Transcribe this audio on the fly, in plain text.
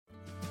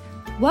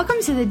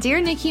Welcome to the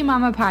Dear NICU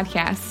Mama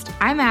podcast.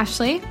 I'm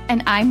Ashley.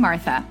 And I'm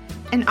Martha.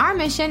 And our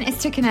mission is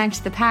to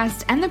connect the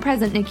past and the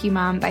present NICU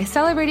mom by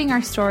celebrating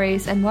our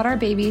stories and what our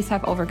babies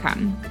have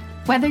overcome.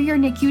 Whether your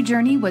NICU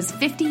journey was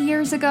 50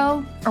 years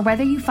ago or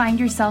whether you find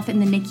yourself in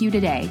the NICU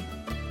today,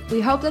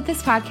 we hope that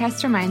this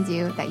podcast reminds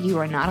you that you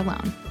are not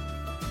alone.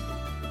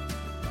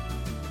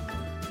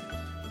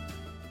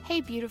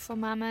 Hey, beautiful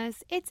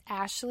mamas. It's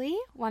Ashley,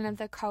 one of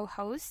the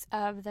co-hosts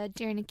of the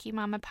Dear NICU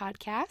Mama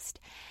podcast.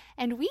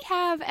 And we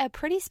have a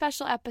pretty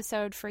special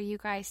episode for you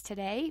guys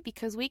today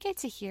because we get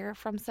to hear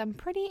from some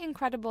pretty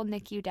incredible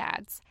NICU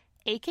dads,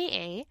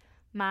 aka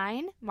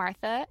mine,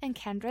 Martha, and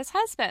Kendra's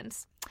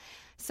husbands.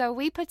 So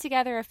we put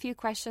together a few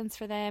questions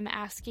for them,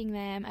 asking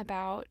them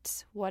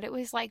about what it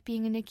was like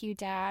being a NICU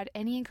dad,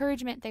 any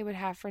encouragement they would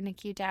have for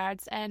NICU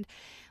dads, and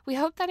we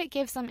hope that it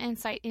gives some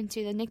insight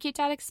into the NICU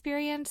dad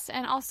experience,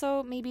 and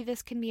also maybe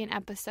this can be an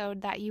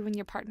episode that you and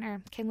your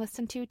partner can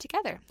listen to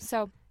together.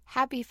 So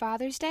happy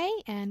Father's Day,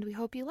 and we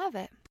hope you love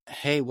it.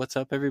 Hey, what's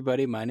up,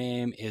 everybody? My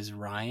name is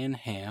Ryan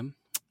Ham.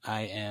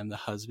 I am the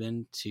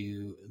husband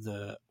to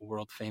the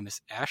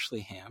world-famous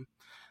Ashley Ham,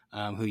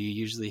 who you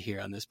usually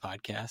hear on this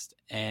podcast.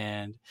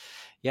 And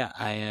yeah,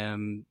 I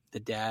am the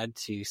dad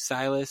to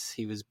Silas.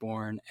 He was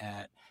born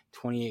at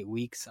 28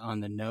 weeks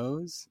on the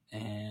nose.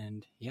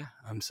 And yeah,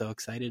 I'm so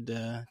excited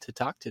to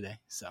talk today.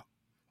 So,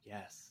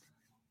 yes.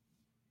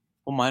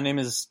 Well, my name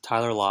is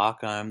Tyler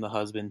Locke. I'm the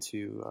husband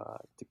to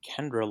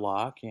Kendra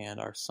Locke, and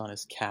our son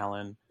is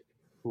Callan,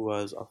 who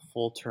was a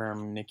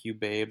full-term NICU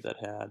babe that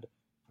had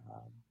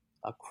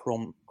a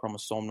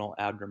chromosomal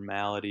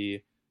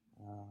abnormality,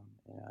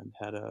 and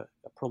had a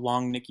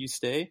prolonged NICU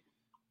stay,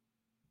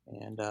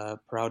 and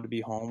proud to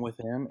be home with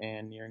him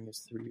and nearing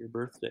his 3-year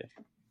birthday.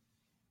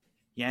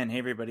 Yeah, and hey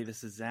everybody,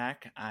 this is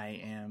Zach.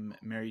 I am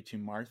married to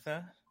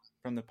Martha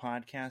from the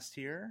podcast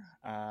here.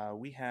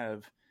 We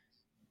have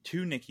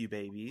 2 NICU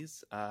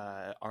babies.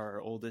 Our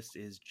oldest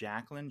is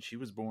Jacqueline. She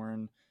was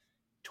born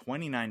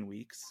 29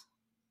 weeks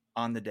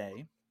on the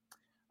day.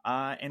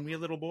 And we had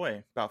a little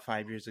boy about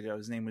 5 years ago.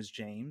 His name was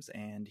James,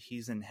 and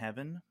he's in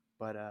heaven,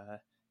 but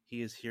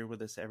he is here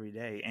with us every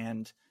day.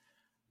 And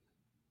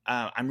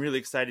I'm really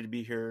excited to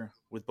be here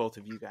with both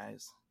of you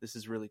guys. This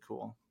is really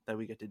cool that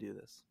we get to do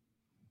this.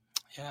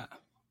 Yeah.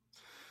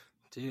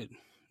 Dude,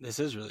 this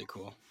is really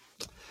cool.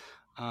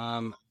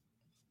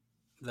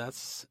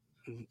 That's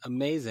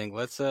amazing.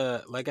 Let's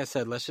like I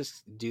said, let's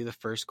just do the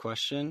first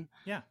question.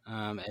 Yeah.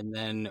 And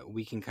then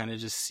we can kind of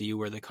just see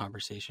where the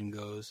conversation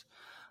goes.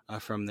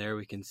 From there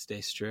we can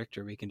stay strict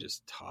or we can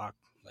just talk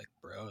like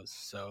bros.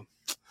 So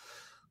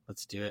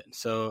let's do it.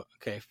 So,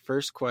 okay,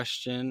 first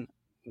question.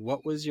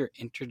 What was your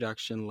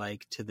introduction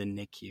like to the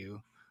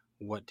NICU?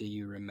 What do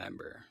you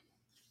remember?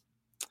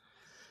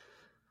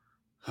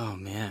 Oh,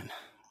 man.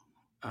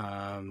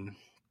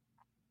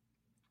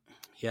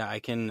 Yeah,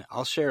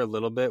 I'll share a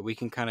little bit. We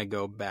can kind of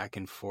go back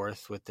and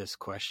forth with this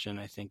question.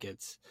 I think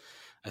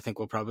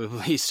we'll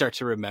probably start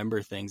to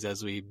remember things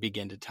as we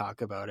begin to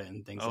talk about it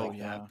and things like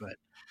that. But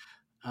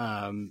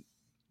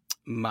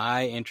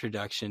my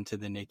introduction to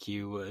the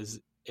NICU was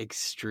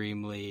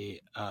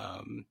extremely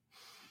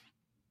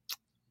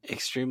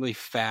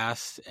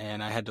fast,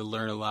 and I had to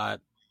learn a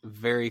lot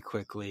very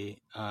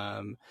quickly.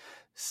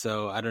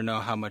 So I don't know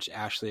how much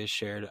Ashley has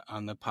shared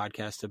on the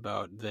podcast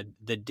about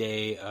the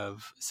day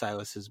of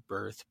Silas's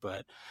birth,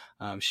 but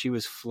she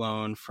was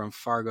flown from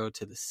Fargo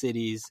to the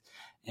cities,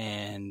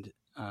 and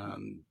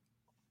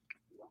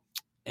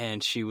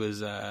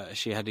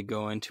she had to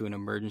go into an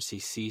emergency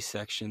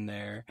C-section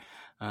there.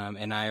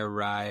 And I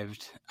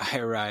arrived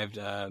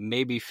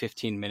maybe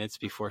 15 minutes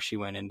before she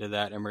went into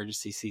that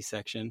emergency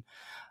C-section.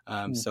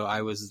 So I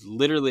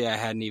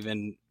hadn't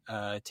even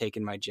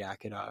taken my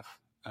jacket off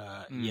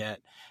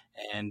yet,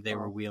 and they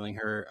were wheeling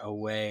her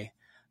away.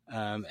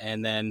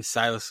 And then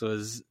Silas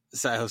was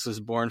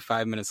born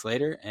 5 minutes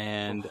later,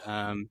 and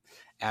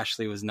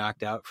Ashley was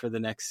knocked out for the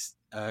next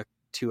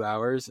 2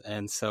 hours,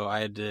 and so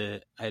I had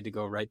to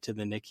go right to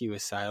the NICU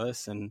with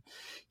Silas, and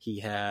he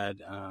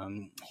had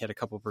a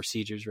couple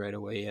procedures right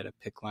away. He had a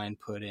PICC line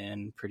put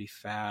in pretty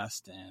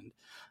fast, and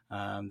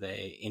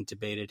they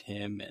intubated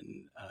him,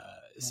 and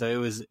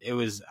so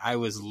I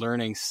was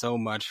learning so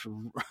much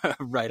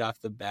right off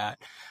the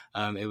bat.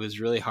 It was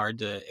really hard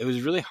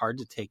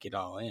to take it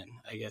all in.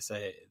 I guess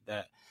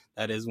that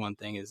is one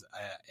thing is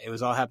it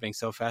was all happening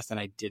so fast, and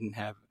I didn't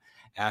have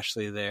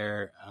Ashley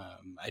there.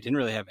 I didn't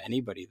really have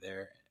anybody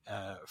there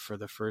for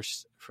the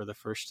first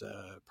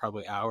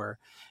probably hour,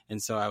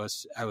 and so I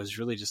was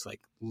really just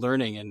like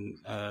learning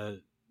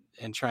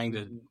and trying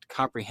to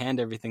comprehend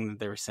everything that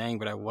they were saying,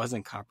 but I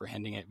wasn't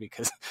comprehending it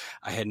because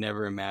I had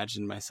never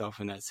imagined myself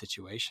in that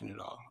situation at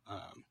all.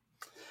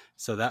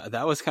 So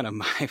that was kind of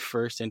my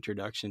first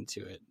introduction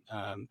to it.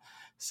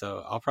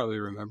 So I'll probably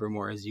remember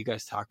more as you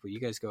guys talk, but you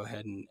guys go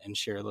ahead and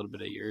share a little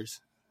bit of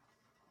yours.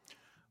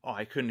 Oh,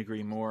 I couldn't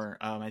agree more.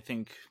 I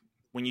think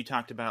when you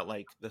talked about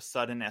like the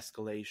sudden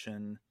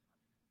escalation,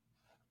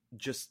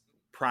 just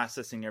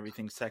processing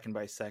everything second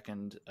by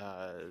second,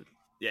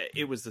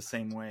 it was the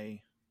same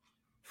way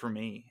for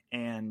me.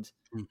 And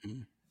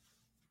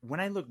when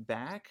I look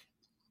back,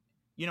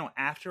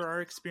 after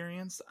our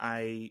experience,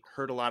 I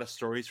heard a lot of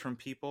stories from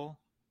people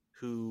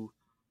who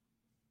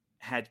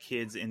had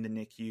kids in the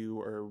NICU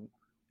or,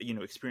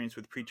 experience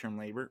with preterm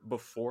labor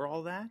before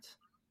all that.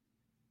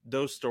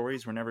 Those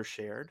stories were never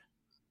shared.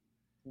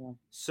 Yeah.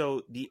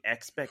 So the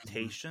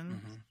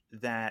expectation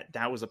that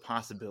was a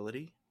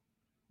possibility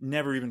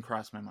never even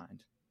crossed my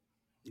mind.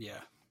 Yeah.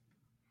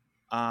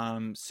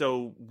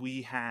 So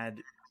we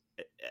had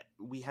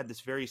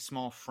this very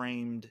small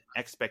framed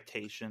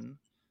expectation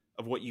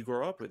of what you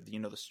grow up with,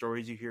 the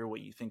stories you hear,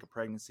 what you think a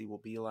pregnancy will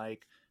be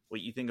like,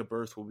 what you think a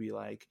birth will be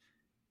like.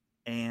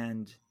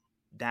 And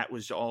that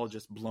was all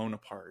just blown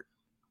apart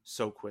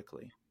so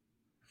quickly.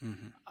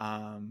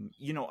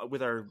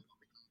 With our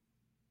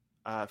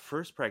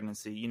first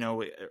pregnancy,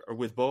 or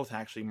with both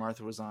actually,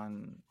 Martha was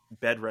on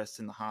bed rest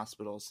in the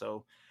hospital.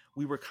 So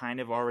we were kind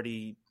of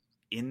already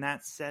in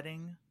that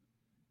setting.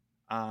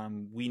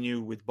 We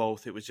knew with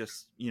both, it was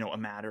just, a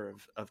matter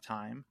of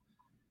time.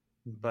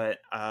 But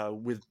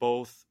with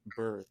both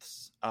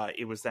births,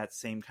 it was that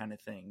same kind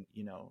of thing.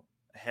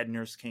 A head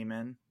nurse came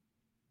in,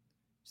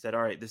 said,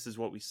 all right, this is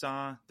what we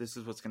saw. This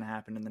is what's going to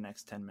happen in the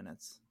next 10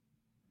 minutes.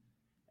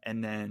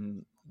 And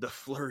then the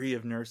flurry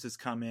of nurses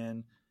come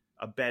in,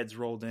 a bed's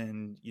rolled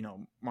in,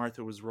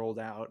 Martha was rolled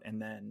out.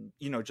 And then,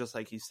 just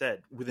like you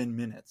said, within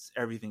minutes,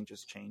 everything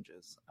just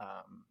changes.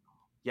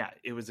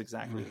 It was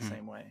exactly the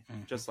same way,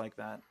 just like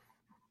that.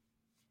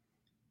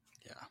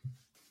 Yeah.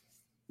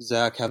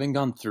 Zach, having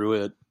gone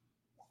through it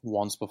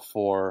once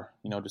before,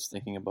 just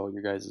thinking about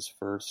your guys'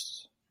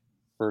 first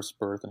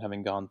birth and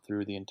having gone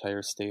through the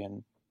entire stay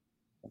and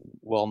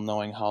well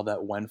knowing how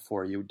that went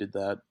for you, did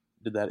that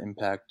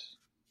impact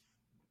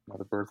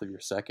the birth of your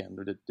second,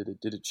 or did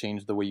it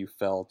change the way you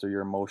felt or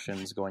your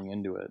emotions going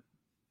into it?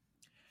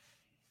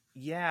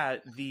 Yeah,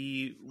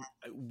 we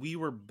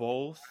were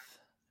both,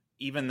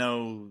 even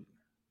though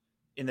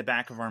in the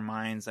back of our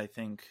minds, I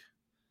think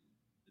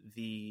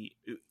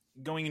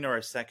going into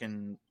our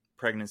second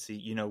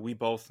pregnancy, we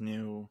both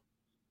knew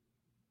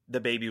the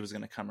baby was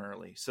going to come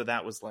early. So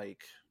that was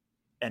like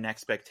an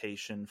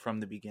expectation from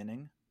the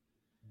beginning.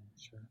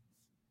 Sure.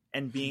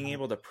 And being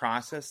able to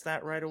process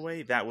that right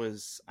away,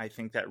 I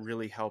think that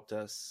really helped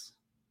us,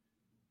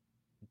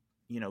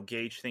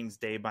 gauge things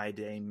day by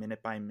day,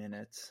 minute by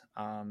minute.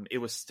 It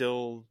was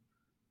still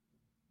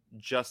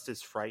just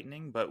as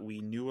frightening, but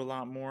we knew a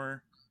lot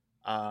more.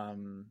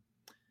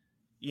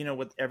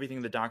 With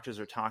everything the doctors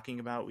are talking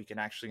about, we can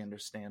actually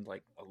understand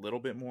like a little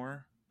bit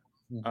more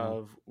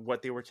of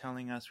what they were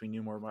telling us. We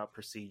knew more about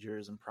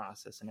procedures and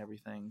process and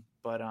everything.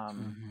 But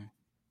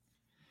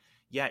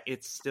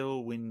it's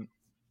still when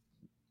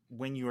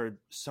you are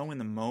so in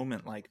the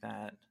moment like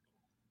that,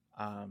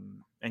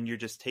 and you're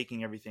just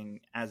taking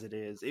everything as it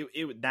is,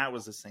 that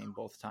was the same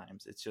both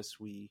times. It's just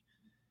we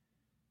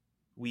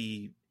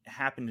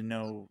happen to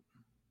know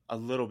a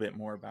little bit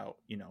more about,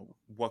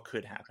 what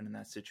could happen in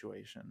that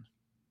situation.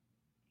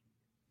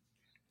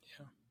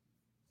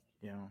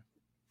 Yeah.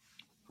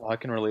 Well, I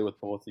can relate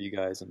with both of you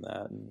guys in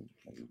that. And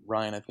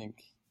Ryan, I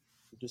think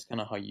just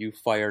kind of how you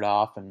fired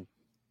off and,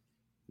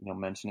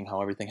 mentioning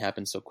how everything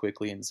happened so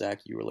quickly. And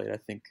Zach, you relate. I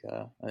think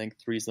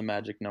 3 is the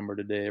magic number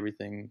today.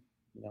 Everything,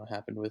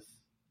 happened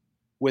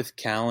with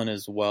Callan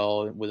as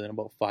well. Within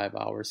about 5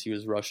 hours, he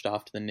was rushed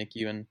off to the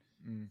NICU, and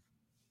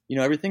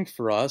everything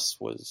for us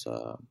was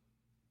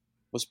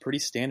pretty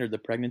standard. The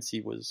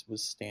pregnancy was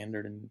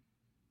standard, and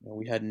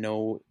we had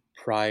no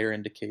prior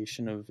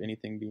indication of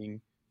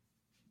anything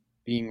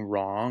being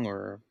wrong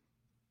or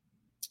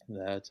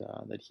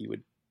that he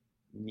would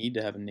need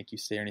to have a NICU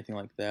stay or anything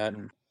like that.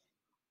 And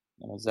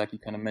Zach, you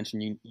kind of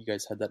mentioned you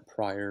guys had that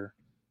prior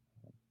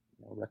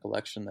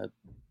recollection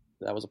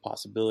that was a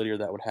possibility or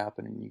that would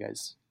happen, and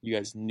you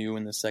guys knew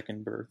in the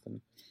second birth,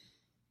 and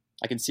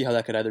I can see how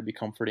that could either be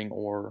comforting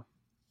or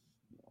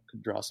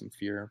could draw some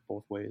fear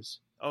both ways.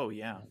 Oh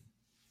yeah.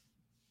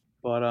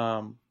 But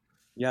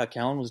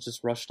Callan was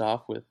just rushed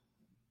off with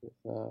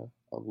a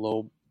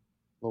low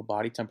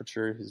body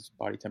temperature. His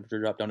body temperature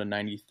dropped down to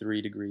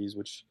 93 degrees,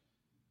 which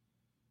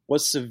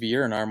was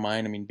severe in our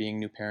mind. I mean, being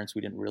new parents,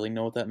 we didn't really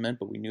know what that meant,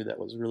 but we knew that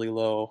was really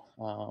low.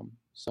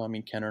 So,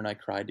 Kendra and I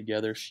cried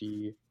together.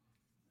 She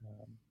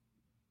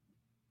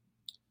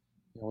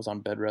was on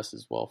bed rest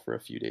as well for a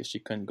few days. She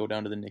couldn't go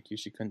down to the NICU.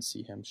 She couldn't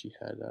see him. She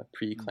had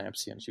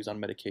preeclampsia, and she was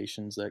on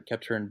medications that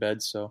kept her in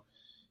bed. So,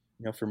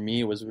 for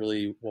me, it was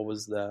really, what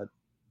was that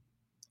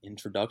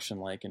introduction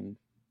like? And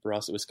for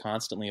us, it was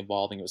constantly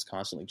evolving. It was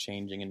constantly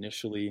changing.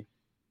 Initially,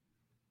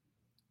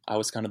 I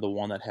was kind of the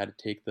one that had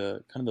to take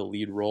the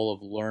lead role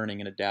of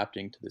learning and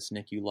adapting to this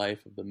NICU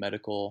life of the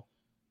medical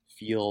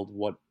field,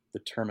 what the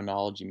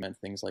terminology meant,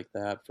 things like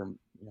that. For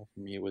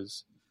me, it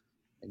was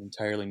an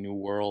entirely new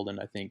world. And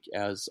I think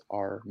as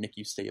our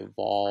NICU stay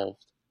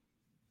evolved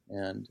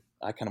and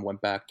I kind of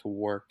went back to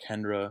work,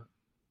 Kendra,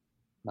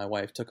 my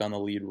wife, took on the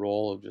lead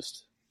role of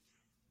just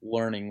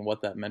learning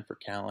what that meant for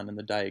Callan and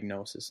the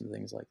diagnosis and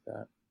things like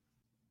that.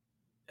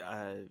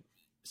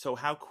 So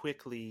how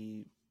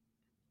quickly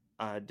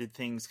did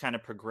things kind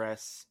of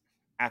progress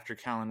after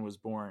Callan was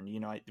born,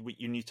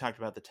 you talked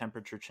about the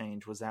temperature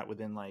change. Was that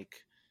within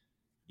like,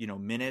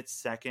 minutes,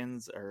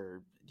 seconds,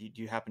 or do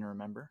you happen to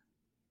remember?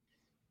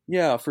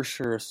 Yeah, for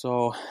sure.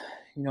 So,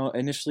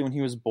 initially when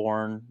he was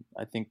born,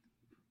 I think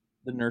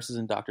the nurses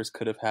and doctors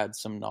could have had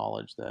some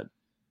knowledge that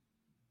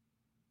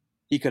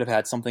he could have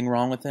had something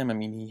wrong with him. I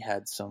mean, he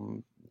had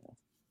some,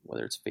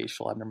 whether it's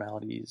facial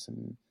abnormalities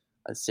and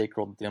a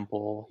sacral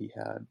dimple, he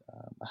had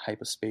a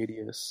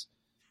hypospadias,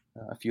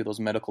 a few of those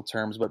medical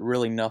terms, but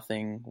really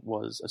nothing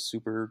was a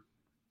super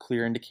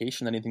clear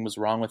indication that anything was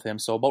wrong with him.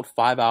 So about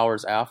 5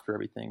 hours after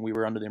everything, we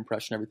were under the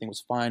impression everything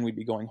was fine. We'd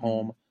be going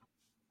home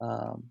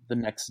the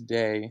next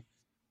day.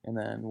 And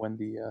then when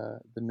the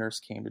nurse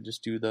came to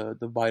just do the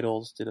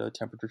vitals, did a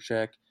temperature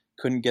check,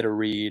 couldn't get a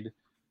read.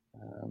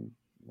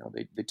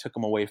 They took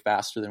him away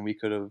faster than we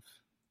could have,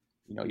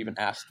 even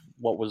asked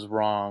what was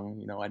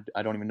wrong.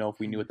 I don't even know if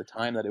we knew at the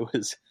time that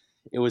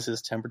it was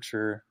his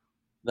temperature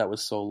that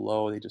was so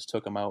low. They just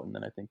took him out, and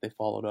then I think they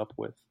followed up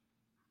with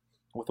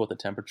what the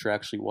temperature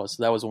actually was.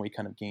 So that was when we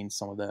kind of gained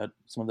some of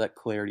that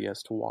clarity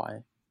as to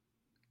why.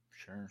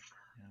 Sure.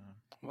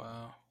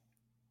 Yeah.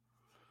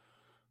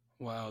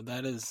 Wow,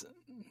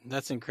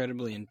 that's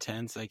incredibly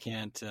intense. I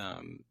can't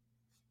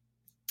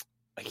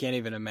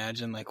even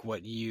imagine like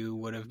what you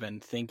would have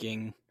been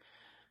thinking.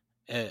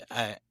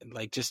 I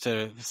like just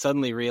to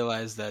suddenly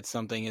realize that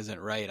something isn't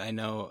right. I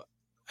know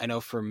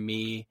for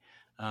me,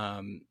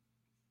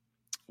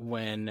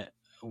 when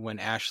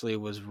Ashley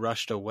was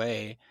rushed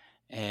away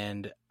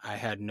and I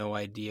had no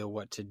idea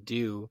what to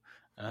do,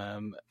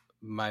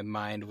 my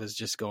mind was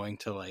just going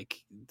to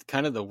like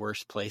kind of the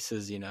worst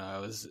places. I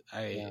was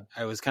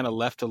kind of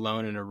left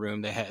alone in a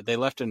room. They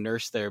left a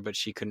nurse there, but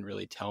she couldn't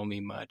really tell me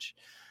much.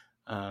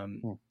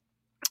 And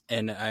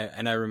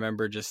I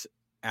remember just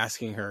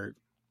asking her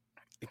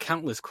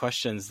countless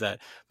questions that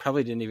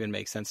probably didn't even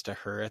make sense to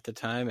her at the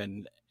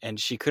time. And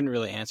she couldn't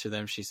really answer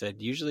them. She said,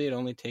 usually it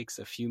only takes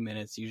a few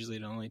minutes.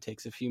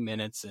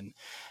 And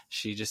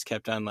she just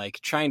kept on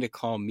like trying to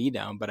calm me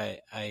down, but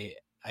I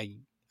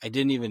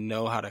didn't even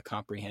know how to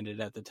comprehend it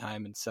at the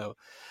time. And so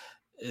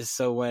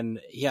when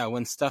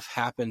stuff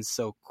happens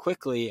so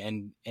quickly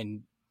and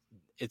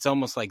it's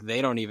almost like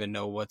they don't even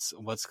know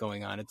what's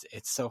going on.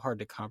 It's so hard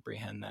to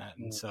comprehend that.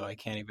 And so I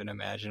can't even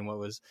imagine what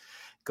was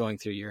going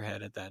through your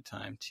head at that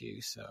time too.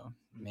 So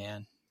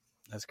man,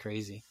 that's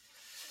crazy.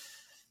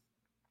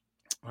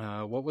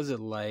 What was it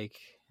like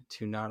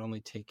to not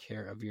only take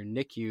care of your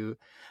NICU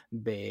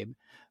babe,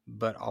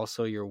 but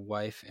also your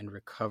wife in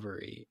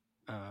recovery?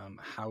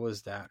 How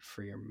was that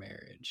for your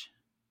marriage?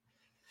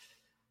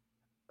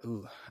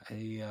 Ooh,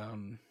 I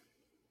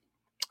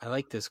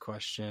like this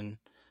question.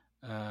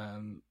 I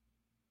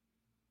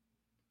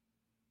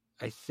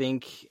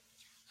think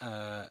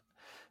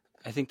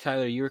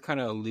Tyler, you were kind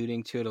of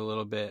alluding to it a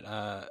little bit.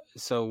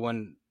 So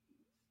when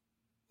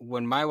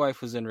my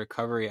wife was in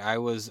recovery, I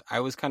was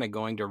kind of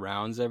going to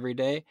rounds every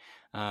day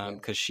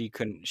because she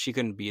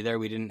couldn't be there.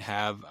 We didn't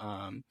have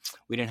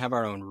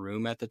our own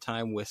room at the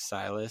time with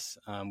Silas,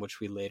 which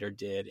we later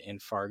did in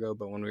Fargo.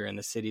 But when we were in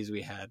the cities,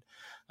 we had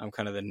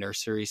kind of the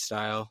nursery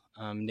style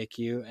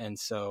NICU, and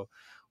so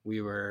we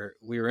were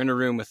in a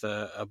room with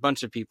a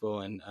bunch of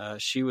people, and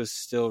she was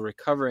still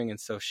recovering, and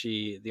so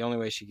the only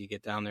way she could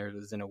get down there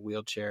was in a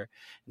wheelchair,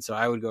 and so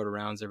I would go to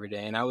rounds every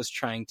day, and I was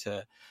trying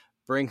to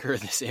bring her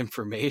this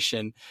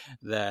information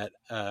that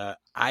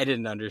I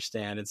didn't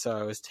understand, and so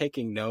I was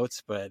taking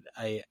notes, but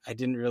I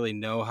didn't really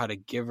know how to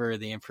give her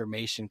the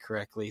information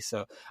correctly,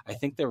 so I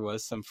think there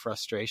was some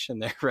frustration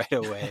there right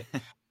away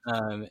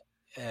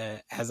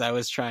as I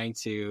was trying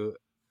to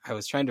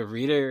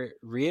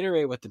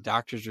reiterate what the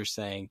doctors were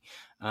saying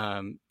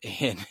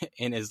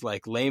in as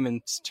like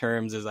layman's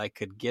terms as I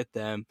could get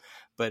them,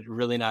 but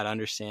really not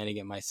understanding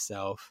it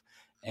myself.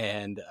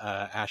 And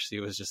Ashley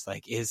was just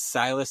like, "Is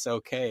Silas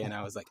okay?" And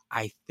I was like,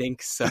 "I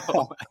think so.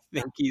 I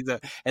think he's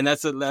and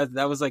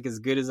that was like as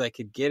good as I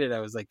could get it.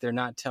 I was like, "They're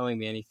not telling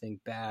me anything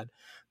bad,"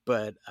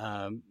 but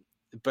I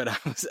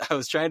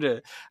was trying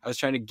to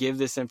give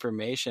this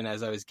information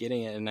as I was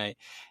getting it, and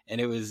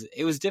it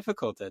was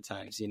difficult at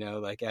times,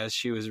 like as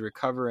she was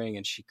recovering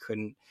and she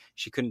couldn't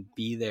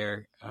be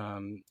there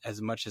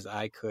as much as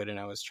I could, and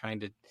I was trying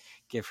to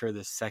give her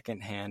the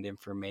secondhand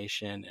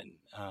information, and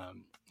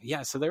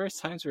so there was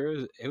times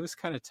where it was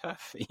kind of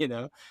tough,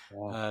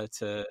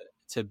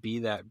 to be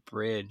that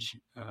bridge.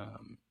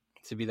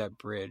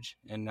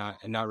 And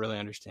not really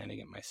understanding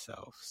it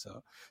myself.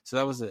 So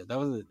that was a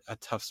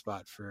tough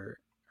spot for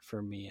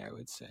me, I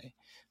would say,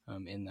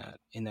 in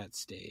that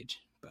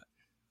stage. But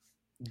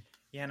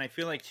yeah, and I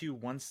feel like too,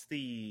 once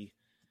the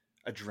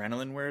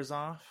adrenaline wears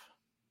off,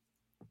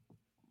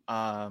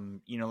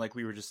 like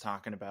we were just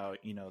talking about,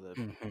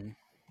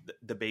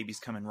 the baby's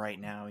coming right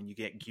now, and you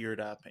get geared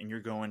up, and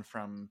you're going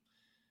from,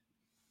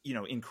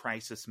 in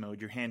crisis mode,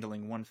 you're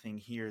handling one thing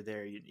here,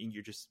 there,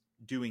 you're just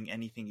doing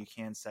anything you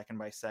can second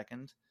by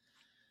second.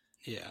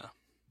 Yeah.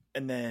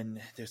 And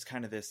then there's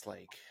kind of this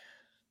like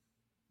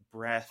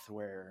breath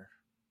where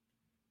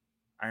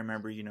I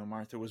remember,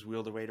 Martha was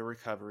wheeled away to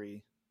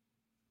recovery.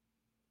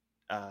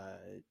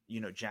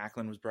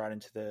 Jacqueline was brought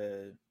into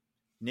the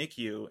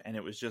NICU, and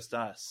it was just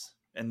us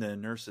and the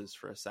nurses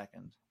for a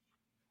second.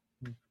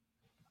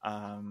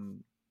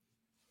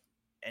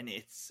 And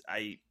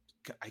I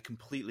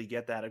completely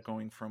get that, of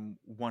going from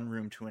one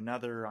room to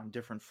another on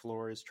different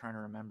floors, trying to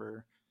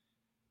remember,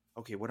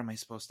 okay, what am I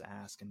supposed to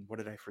ask? And what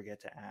did I forget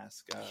to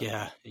ask?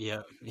 Yeah.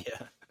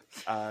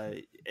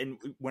 And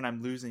when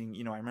I'm losing,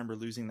 I remember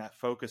losing that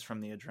focus from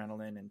the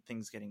adrenaline and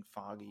things getting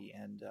foggy.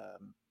 And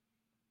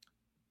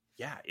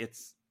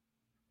it's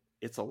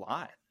a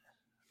lot.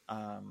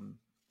 And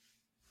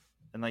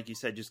like you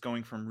said, just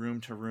going from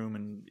room to room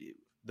and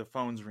the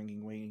phone's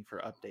ringing, waiting for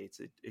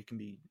updates, it can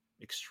be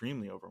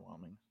extremely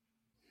overwhelming.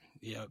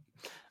 Yep.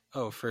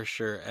 Oh, for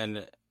sure.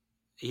 And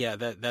yeah,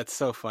 that's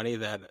so funny,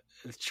 that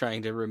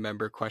trying to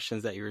remember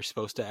questions that you were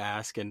supposed to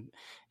ask and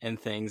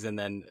things, and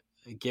then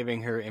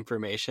giving her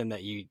information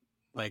that you,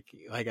 like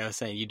I was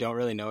saying, you don't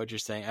really know what you're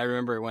saying. I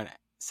remember when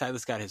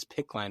Silas got his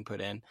PICC line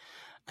put in,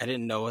 I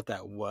didn't know what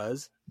that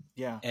was.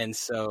 Yeah. And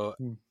so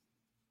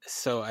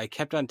I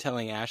kept on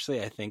telling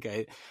Ashley,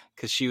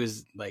 because she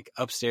was like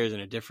upstairs in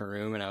a different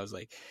room, and I was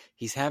like,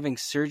 he's having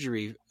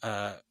surgery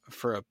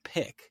for a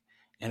PICC.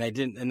 And I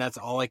didn't, and that's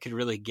all I could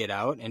really get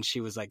out. And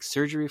she was like,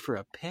 surgery for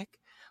a PICC?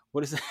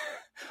 What is that?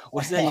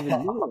 What does that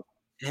even mean?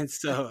 And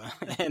so,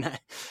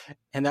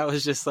 and that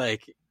was just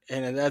like,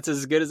 and that's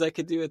as good as I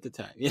could do at the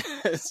time.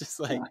 It's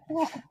just like,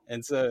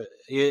 and so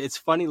it's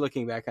funny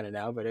looking back on it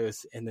now, but it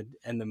was in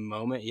the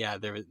moment. Yeah.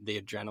 The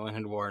adrenaline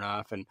had worn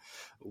off, and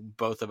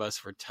both of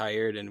us were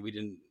tired, and we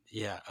didn't,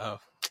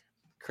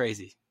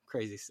 crazy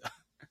stuff.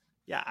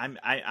 Yeah,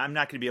 I'm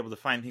not going to be able to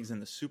find things in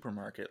the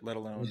supermarket, let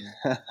alone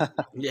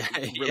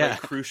really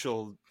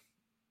crucial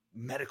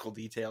medical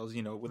details,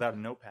 without a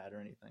notepad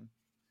or anything.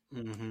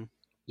 Mm-hmm.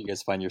 You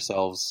guys find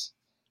yourselves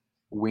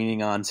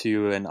weaning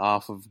onto and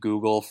off of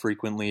Google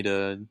frequently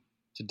to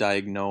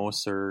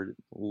diagnose or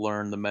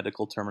learn the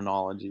medical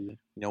terminology,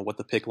 what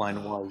the PICC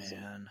line was.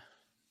 Man.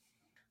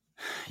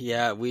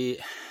 Yeah,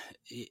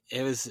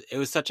 it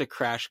was such a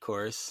crash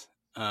course.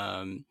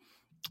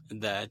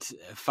 That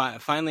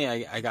finally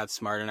I got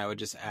smart, and I would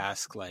just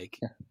ask, like,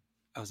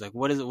 I was like,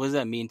 what does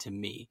that mean to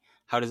me?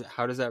 How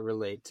does that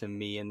relate to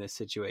me in this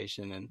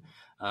situation?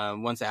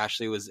 And once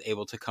Ashley was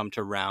able to come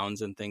to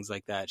rounds and things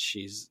like that,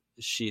 she's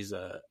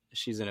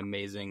an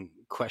amazing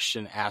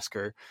question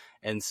asker,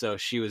 and so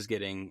she was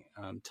getting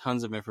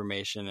tons of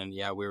information, and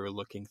we were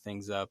looking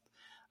things up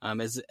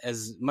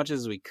as much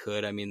as we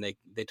could. I mean,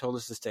 they told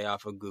us to stay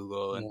off of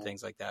Google and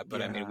things like that,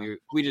 but I mean,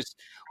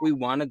 we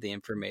wanted the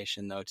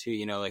information though too,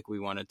 like we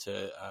wanted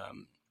to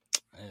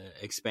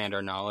expand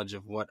our knowledge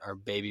of what our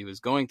baby was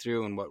going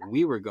through and what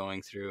we were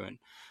going through.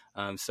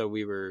 And so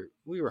we were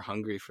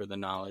hungry for the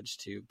knowledge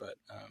too,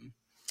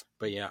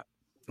 but yeah,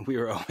 we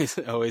were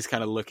always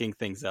kind of looking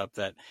things up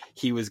that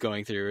he was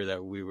going through, or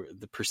that we were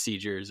the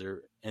procedures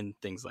and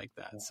things like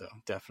that. So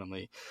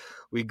definitely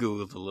we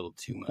Googled a little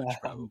too much,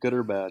 probably. Good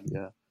or bad.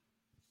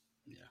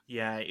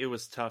 Yeah, it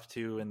was tough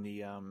too. And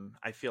the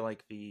I feel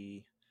like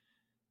the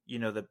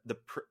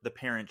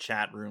parent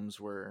chat rooms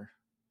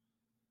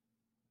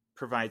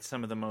provide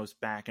some of the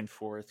most back and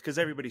forth, because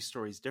everybody's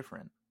story is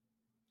different.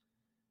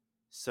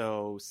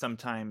 So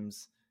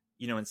sometimes,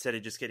 instead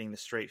of just getting the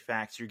straight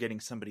facts, you're getting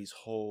somebody's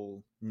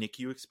whole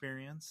NICU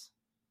experience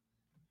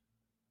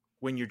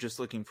when you're just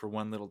looking for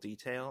one little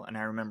detail. And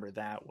I remember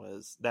that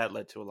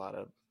led to a lot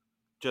of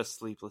just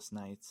sleepless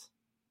nights.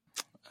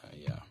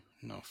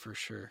 For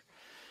sure.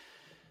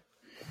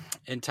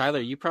 And Tyler,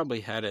 you probably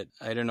had it.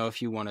 I don't know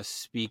if you want to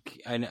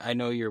speak. I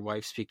know your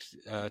wife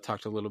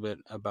talked a little bit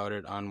about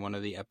it on one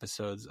of the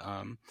episodes.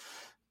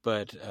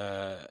 But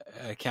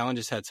Callan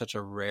just had such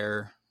a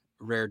rare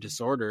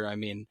disorder. I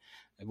mean,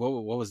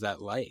 what was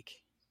that like?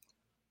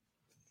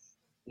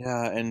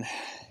 Yeah, and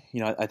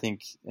I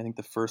think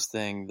the first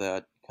thing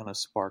that kind of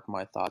sparked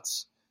my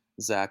thoughts,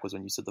 Zach, was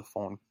when you said the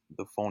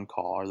phone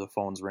call, or the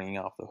phone's ringing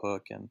off the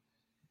hook. And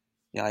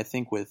I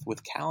think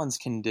with Callan's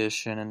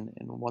condition and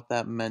what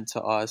that meant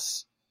to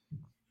us,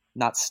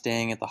 not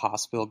staying at the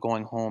hospital,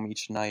 going home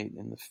each night,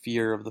 and the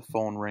fear of the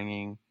phone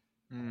ringing,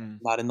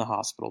 not in the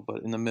hospital,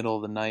 but in the middle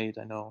of the night.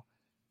 I know,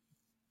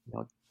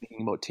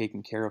 thinking about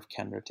taking care of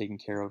Kendra, taking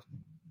care of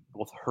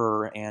both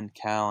her and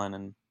Callan,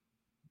 and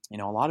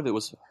a lot of it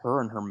was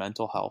her and her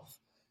mental health.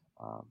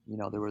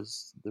 There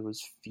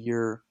was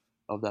fear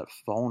of that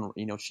phone.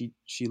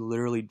 She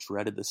literally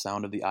dreaded the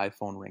sound of the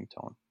iPhone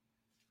ringtone.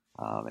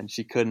 And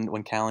she couldn't,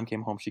 when Callan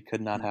came home, she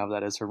could not have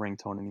that as her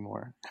ringtone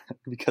anymore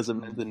because it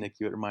meant the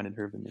NICU. It reminded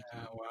her of the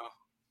NICU.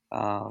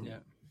 Wow.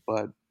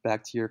 But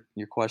back to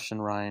your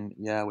question, Ryan.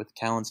 Yeah, with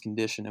Callan's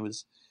condition, it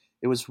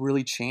was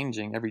really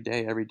changing every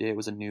day. Every day it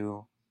was a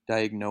new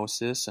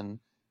diagnosis, and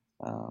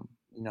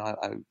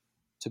I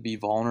to be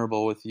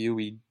vulnerable with you,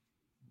 we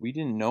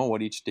didn't know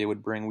what each day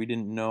would bring. We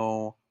didn't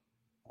know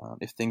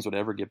if things would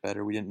ever get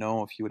better. We didn't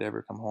know if he would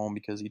ever come home,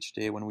 because each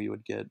day when we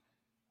would get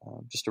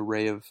just a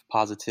ray of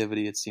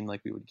positivity, it seemed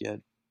like we would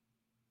get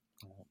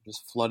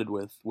just flooded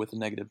with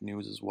negative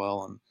news as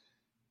well.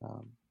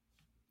 And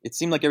it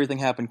seemed like everything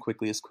happened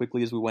quickly. As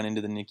quickly as we went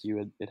into the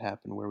NICU, it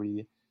happened where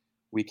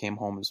we came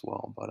home as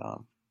well. But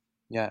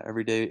yeah,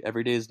 every day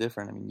is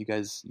different. I mean, you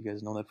guys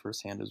know that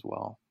firsthand as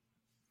well.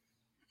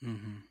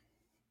 Mm-hmm.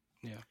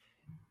 Yeah.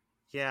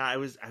 Yeah, I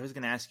was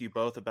going to ask you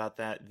both about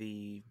that.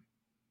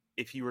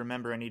 If you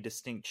remember any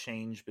distinct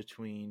change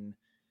between,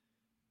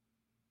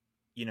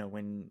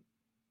 when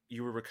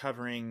you were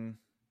recovering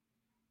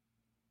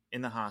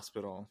in the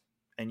hospital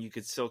and you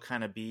could still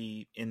kind of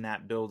be in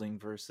that building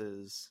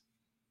versus,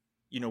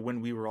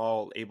 when we were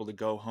all able to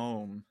go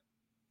home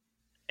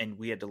and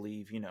we had to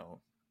leave,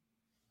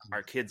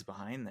 our kids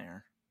behind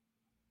there.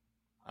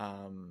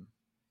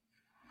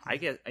 I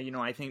guess,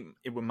 I think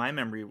my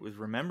memory was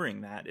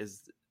remembering that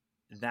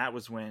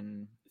was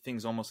when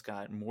things almost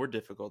got more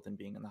difficult than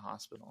being in the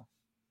hospital.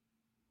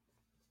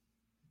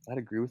 I'd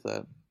agree with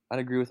that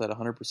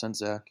 100%,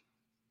 Zach.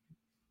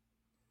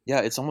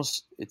 Yeah, it's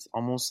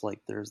almost like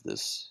there's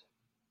this,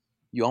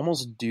 you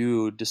almost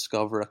do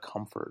discover a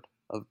comfort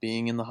of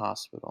being in the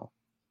hospital.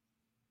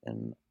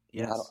 And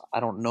yes. I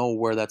don't know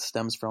where that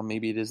stems from.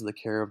 Maybe it is the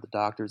care of the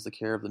doctors, the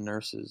care of the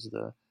nurses,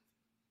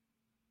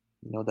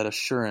 that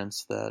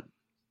assurance that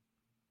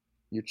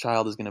your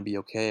child is going to be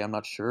okay. I'm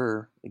not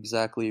sure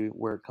exactly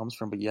where it comes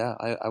from, but yeah,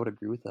 I would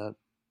agree with that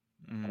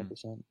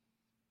 100%.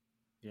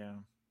 Yeah.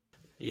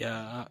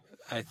 Yeah,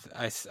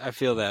 I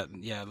feel that,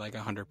 yeah, like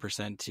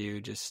 100%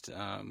 too. Just,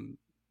 I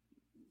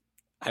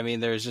mean,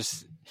 there's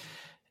just,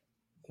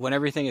 when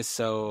everything is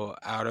so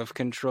out of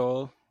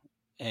control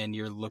and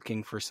you're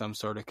looking for some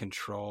sort of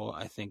control,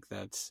 I think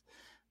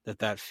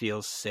that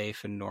feels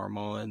safe and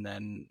normal. And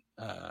then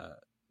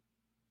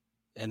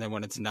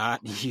when it's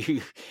not,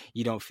 you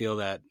don't feel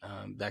that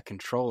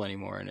control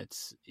anymore. And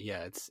it's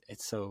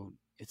so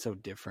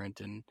different.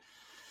 And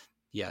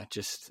yeah,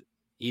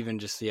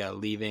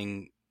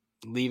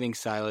 leaving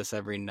Silas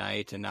every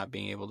night and not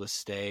being able to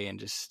stay, and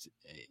just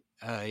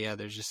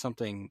there's just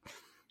something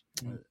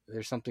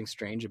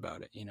strange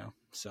about it,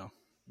 so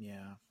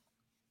yeah.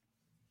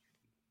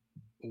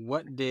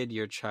 What did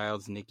your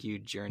child's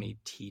NICU journey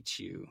teach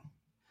you?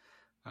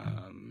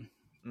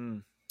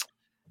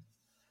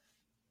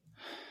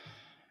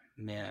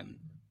 Man,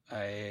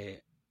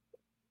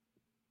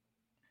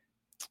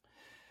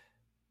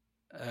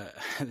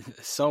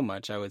 so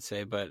much, I would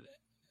say, but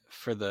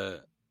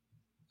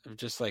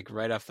just like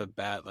right off the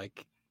bat,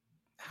 like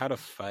how to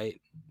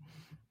fight.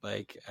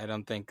 Like, I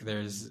don't think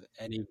there's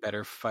any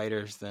better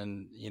fighters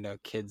than,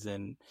 kids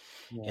in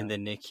the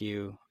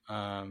NICU.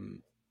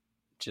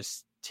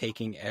 Just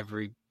taking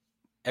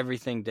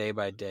everything day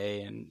by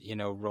day and,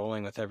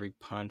 rolling with every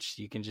punch.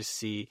 You can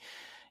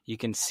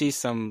see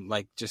some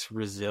like just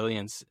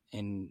resilience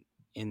in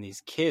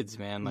these kids,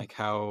 man. Like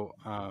how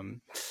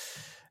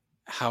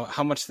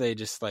much they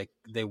just like,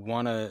 they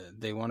want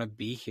to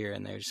be here,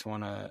 and they just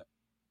want to,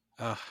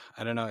 I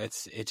don't know.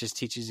 It just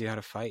teaches you how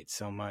to fight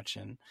so much,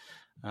 and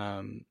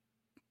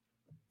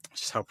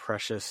just how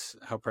precious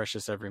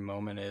every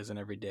moment is and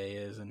every day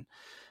is. And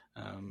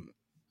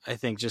I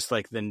think just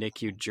like the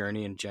NICU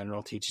journey in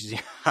general teaches you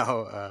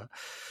how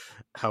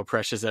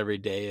precious every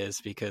day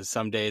is, because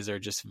some days are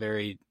just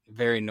very,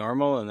 very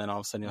normal, and then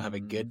all of a sudden you'll have a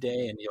good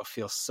day and you'll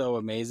feel so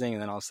amazing,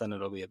 and then all of a sudden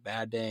it'll be a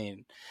bad day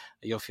and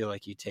you'll feel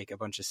like you take a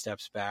bunch of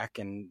steps back,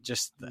 and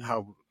just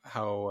how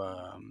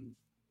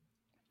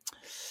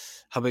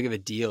big of a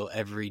deal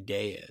every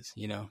day is,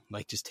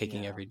 like just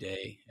taking every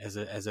day as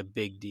a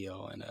big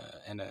deal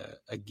and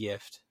a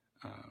gift,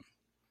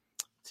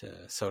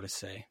 so to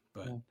say.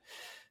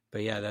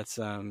 But yeah, that's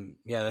kind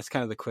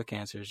of the quick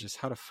answer, is just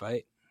how to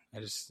fight.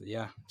 Just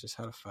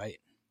how to fight.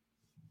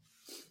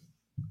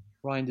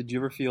 Ryan, did you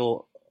ever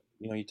feel,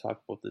 you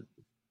talked about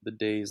the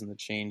days and the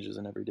changes,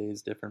 and every day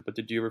is different, but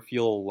did you ever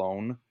feel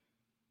alone?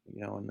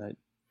 And that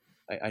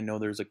I know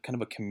there's a kind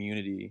of a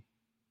community,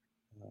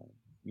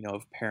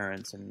 of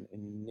parents and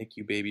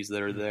NICU babies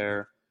that are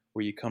there,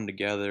 where you come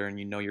together and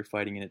you're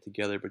fighting in it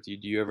together. But do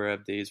you ever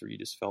have days where you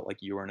just felt like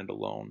you were in it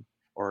alone,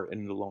 or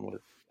in it alone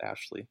with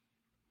Ashley?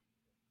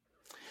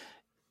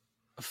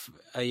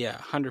 Yeah,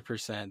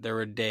 100%. There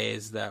were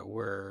days that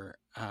were,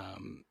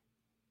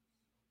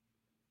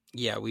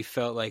 we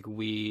felt like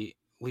we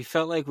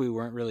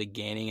weren't really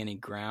gaining any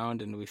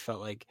ground, and we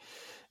felt like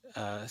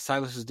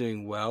Silas was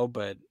doing well,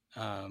 but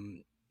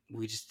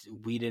we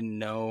didn't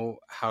know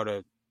how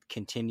to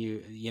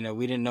continue.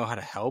 We didn't know how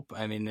to help.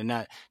 I mean, and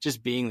not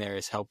just being there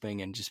is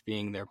helping, and just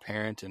being their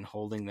parent and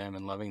holding them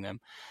and loving them.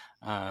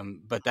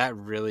 But that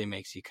really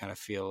makes you kind of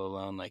feel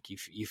alone. Like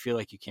you feel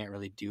like you can't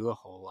really do a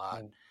whole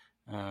lot.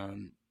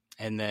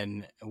 And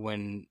then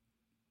when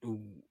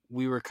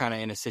we were kind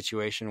of in a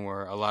situation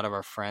where a lot of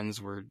our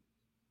friends were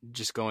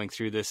just going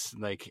through this,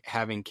 like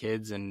having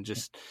kids and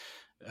just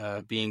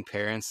being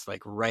parents,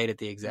 like right at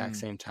the exact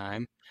same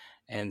time.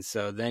 And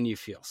so then you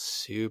feel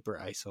super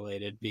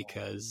isolated,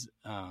 because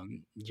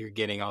you're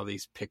getting all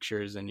these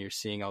pictures and you're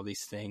seeing all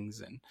these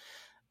things, and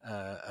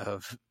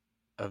of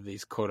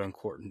these quote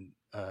unquote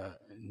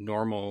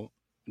normal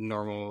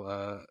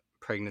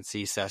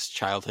pregnancy /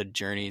 childhood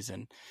journeys,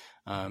 and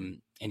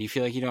you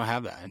feel like you don't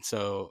have that. And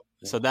so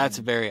So that's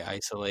very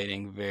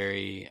isolating,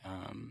 very,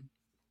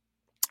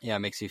 it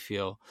makes you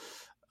feel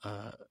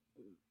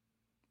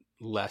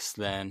less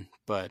than,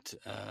 but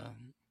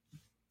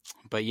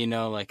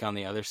like on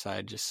the other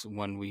side, just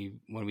when we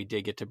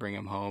did get to bring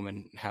him home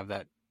and have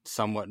that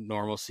somewhat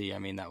normalcy, I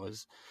mean, that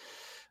was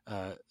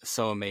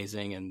so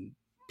amazing, and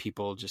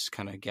people just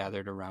kind of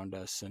gathered around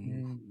us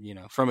and,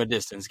 from a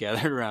distance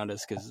gathered around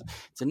us because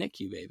it's a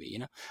NICU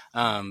baby,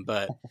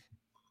 but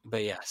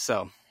yeah,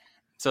 so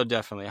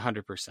definitely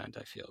 100%.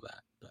 I feel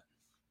that. But.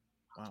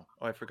 Wow.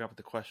 Oh, I forgot what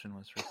the question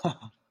was. For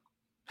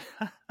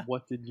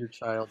what did your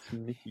child's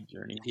NICU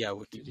journey? Yeah.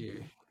 What did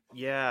you?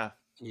 Yeah.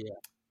 Yeah.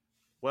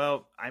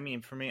 Well, I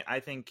mean, for me,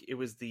 I think it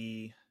was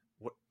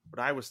what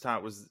I was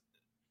taught was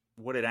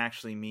what it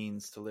actually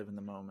means to live in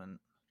the moment.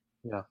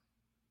 Yeah.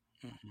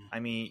 Mm-hmm. I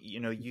mean,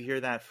 you hear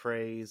that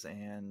phrase,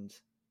 and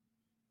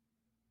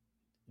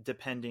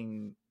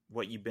depending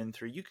what you've been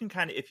through, you can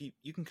kind of,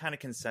 you can kind of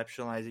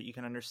conceptualize it, you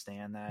can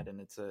understand that, and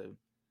it's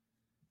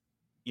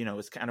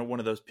it's kind of one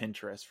of those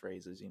Pinterest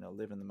phrases,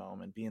 live in the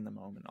moment, be in the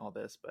moment, all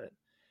this. But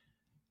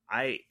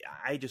I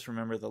just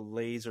remember the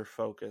laser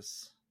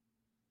focus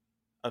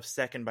of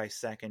second by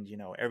second,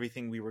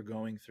 everything we were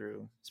going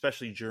through,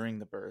 especially during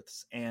the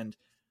births, and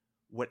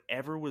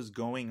whatever was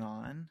going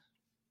on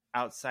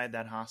outside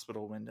that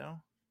hospital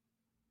window,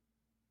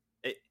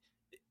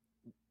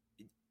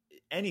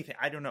 anything,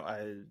 I don't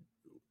know,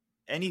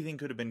 anything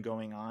could have been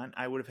going on.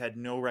 I would have had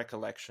no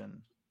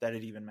recollection that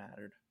it even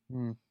mattered.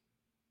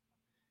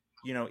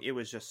 It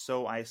was just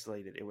so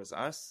isolated. It was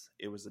us,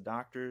 it was the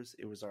doctors,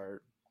 it was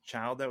our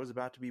child that was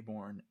about to be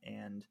born,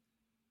 and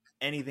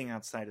anything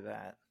outside of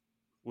that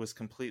was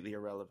completely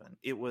irrelevant.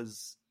 It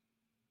was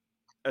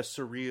a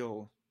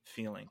surreal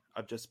feeling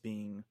of just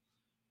being,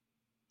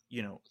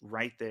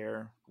 right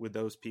there with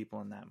those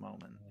people in that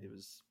moment. It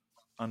was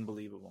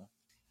unbelievable.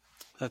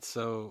 That's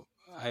so,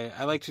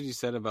 I liked what you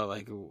said about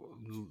like,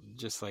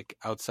 just like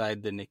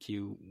outside the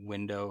NICU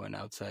window and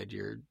outside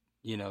your,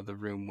 the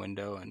room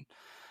window. And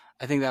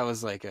I think that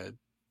was like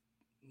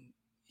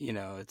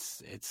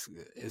it's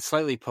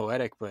slightly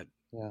poetic, but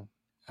yeah.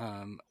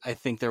 I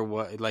think there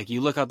was, like,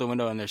 you look out the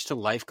window and there's still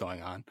life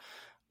going on.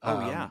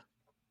 Yeah.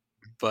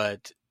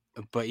 But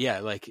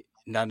yeah, like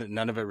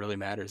none of it really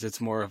matters. It's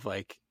more of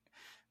like,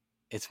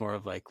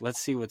 let's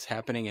see what's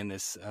happening in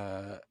this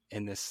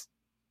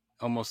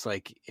almost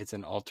like it's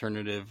an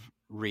alternative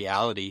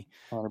reality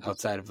 100%.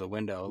 Outside of the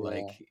window. Yeah.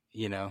 Like,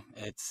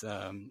 it's,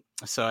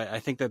 so I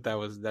think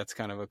that's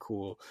kind of a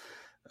cool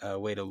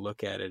way to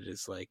look at it,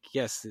 is like,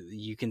 yes,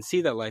 you can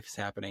see that life is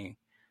happening,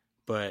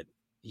 but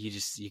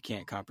you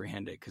can't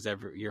comprehend it because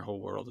your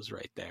whole world is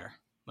right there,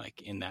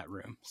 like in that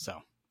room. So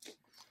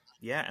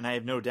yeah, and I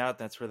have no doubt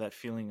that's where that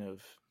feeling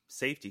of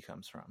safety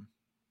comes from.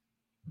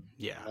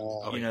 Yeah.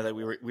 That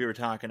we were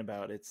talking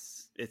about.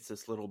 It's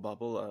this little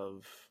bubble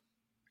of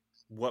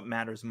what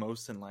matters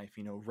most in life,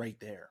 right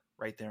there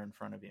in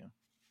front of you.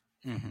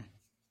 Mm-hmm.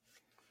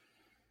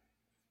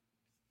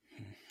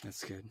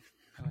 That's good.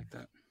 I like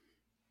that.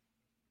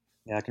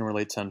 Yeah, I can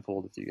relate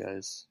tenfold with you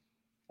guys.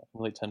 I can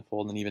relate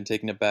tenfold, and even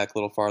taking it back a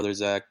little farther,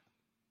 Zach,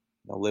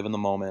 live in the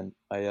moment.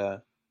 I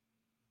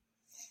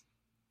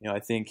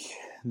think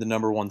the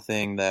number one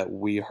thing that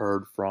we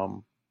heard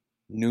from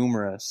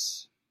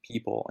numerous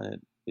people,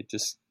 and it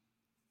just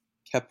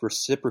kept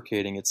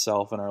reciprocating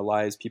itself in our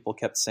lives. People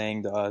kept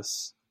saying to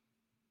us,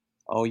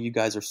 "Oh, you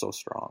guys are so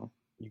strong.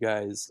 You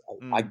guys,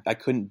 I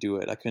couldn't do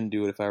it. I couldn't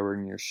do it if I were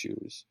in your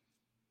shoes."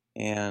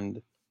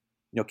 And,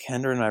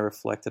 Kendra and I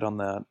reflected on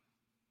that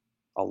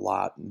a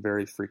lot,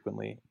 very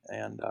frequently.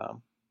 And,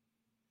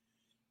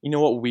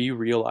 what we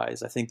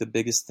realized, I think the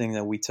biggest thing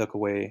that we took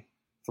away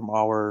from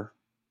our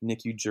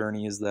NICU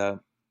journey is that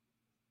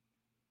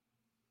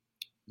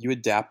you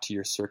adapt to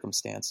your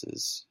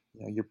circumstances.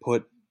 You're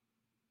put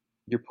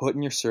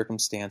in your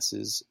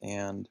circumstances,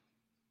 and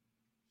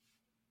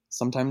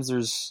sometimes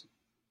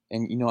I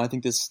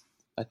think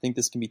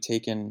this can be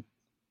taken,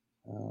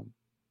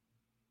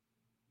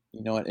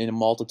 in a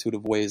multitude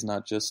of ways,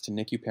 not just to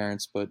NICU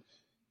parents, but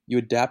you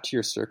adapt to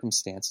your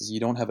circumstances. You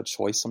don't have a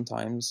choice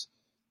sometimes,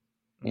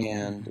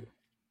 and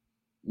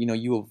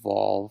you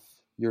evolve.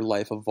 Your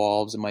life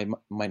evolves. It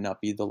might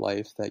not be the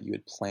life that you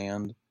had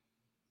planned.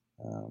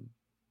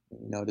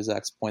 To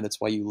Zach's point, that's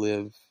why you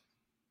live.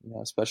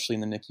 Especially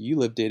in the NICU, you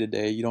live day to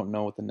day. You don't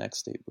know what the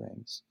next day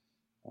brings.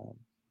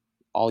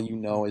 All you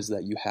know is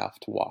that you have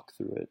to walk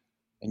through it,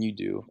 and you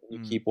do. You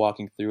keep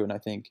walking through it.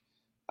 And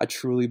I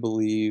truly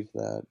believe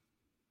that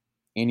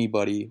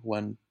anybody,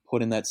 when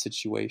put in that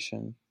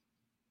situation,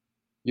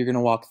 you're going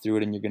to walk through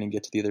it, and you're going to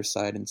get to the other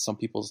side. And some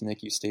people's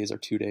NICU stays are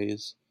 2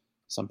 days.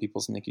 Some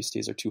people's NICU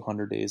stays are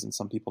 200 days, and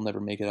some people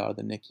never make it out of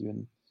the NICU.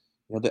 And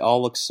they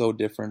all look so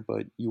different,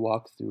 but you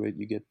walk through it,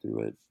 you get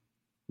through it.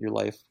 Your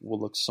life will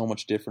look so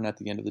much different at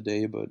the end of the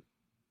day, but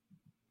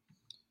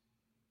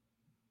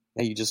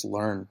yeah, you just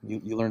learn.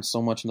 You learn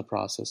so much in the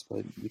process,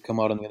 but you come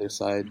out on the other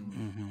side,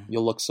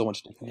 you'll look so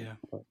much different.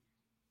 Yeah.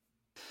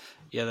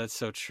 Yeah, that's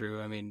so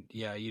true. I mean,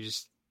 yeah,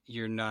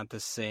 you're not the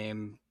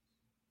same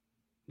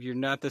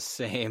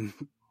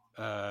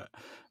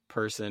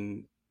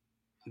person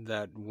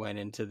that went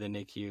into the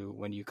NICU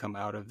when you come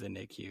out of the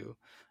NICU,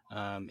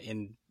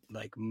 in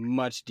like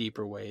much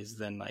deeper ways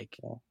than like,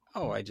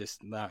 oh, I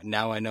just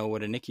now I know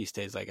what a NICU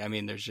stay is like. I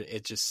mean,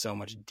 it's just so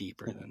much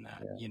deeper than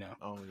that, you know?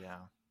 Oh yeah.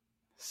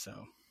 So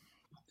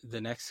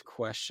the next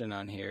question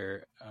on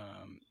here,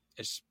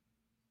 is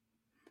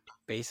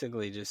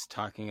basically just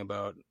talking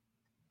about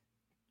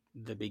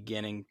the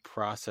beginning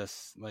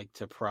process, like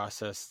to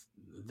process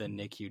the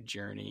NICU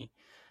journey.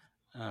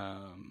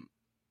 And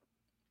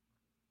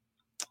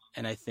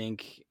I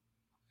think,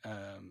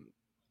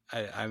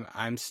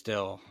 I'm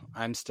still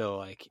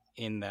like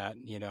in that,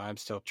 you know, I'm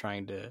still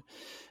trying to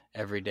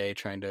every day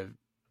trying to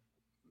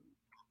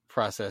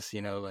process,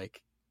 you know,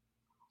 like,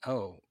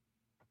 oh,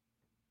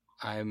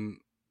 I am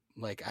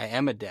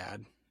a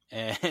dad,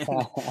 and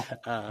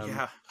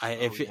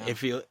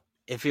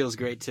it feels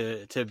great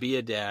to be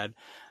a dad.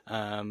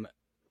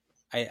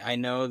 I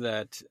know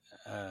that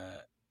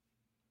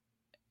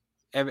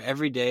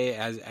every day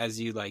as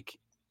you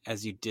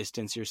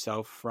distance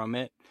yourself from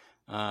it,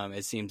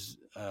 it seems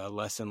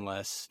less and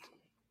less.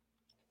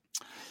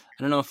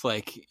 I don't know if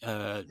like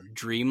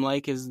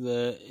dreamlike is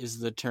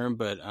the term,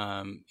 but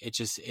it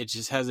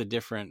just has a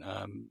different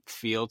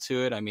feel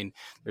to it. I mean,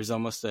 there's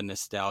almost a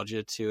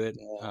nostalgia to it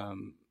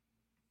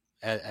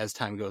as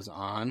time goes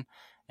on,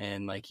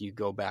 and like you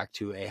go back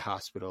to a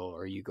hospital,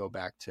 or you go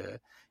back to,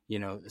 you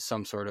know,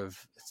 some sort of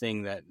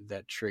thing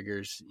that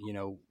triggers, you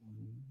know,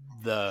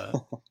 the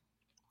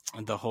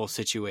whole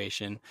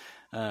situation.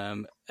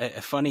 A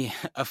funny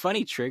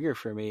trigger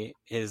for me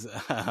is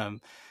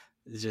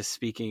just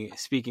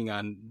speaking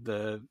on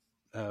the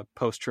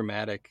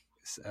post-traumatic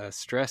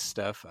stress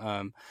stuff.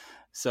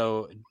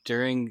 So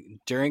during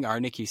our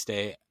NICU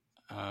stay,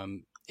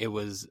 it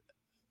was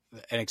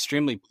an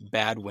extremely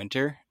bad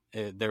winter.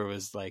 There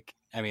was like,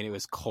 I mean, it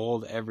was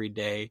cold every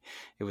day.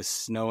 It was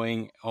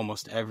snowing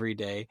almost every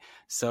day.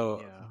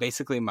 So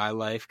basically my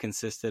life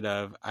consisted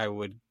of, I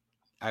would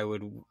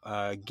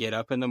get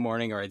up in the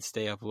morning, or I'd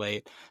stay up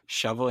late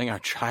shoveling our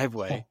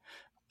driveway.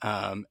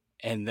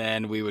 And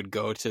then we would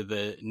go to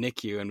the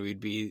NICU, and we'd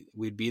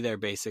be there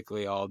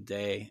basically all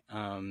day.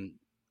 And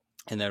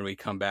then we'd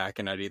come back,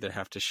 and I'd either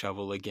have to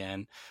shovel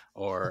again,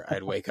 or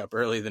I'd wake up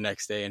early the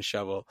next day and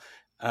shovel.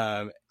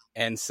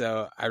 And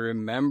so I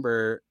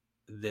remember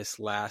this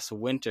last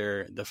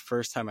winter, the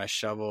first time I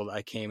shoveled,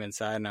 I came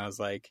inside and I was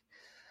like,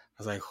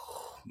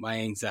 my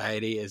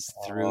anxiety is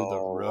through the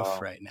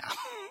roof right now.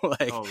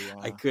 Like,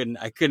 I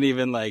couldn't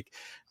even like,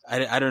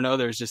 I don't know.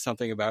 There was just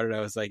something about it. I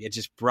was like, it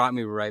just brought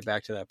me right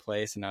back to that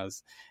place. And I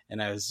was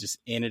just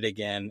in it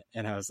again.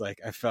 And I was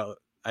like, I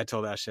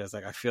told Ashley, I was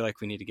like, I feel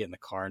like we need to get in the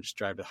car and just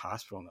drive to the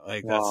hospital.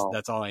 Like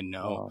that's all I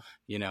know,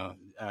 you know,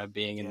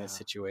 being in this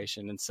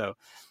situation. And so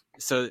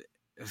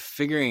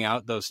figuring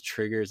out those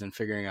triggers and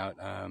figuring out,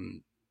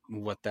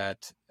 what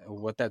that's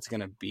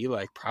going to be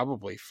like,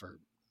 probably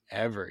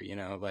forever, you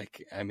know,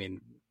 like, I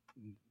mean,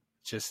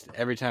 just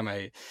every time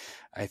I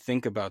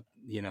think about,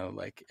 you know,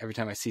 like every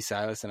time I see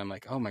Silas and I'm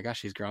like, oh my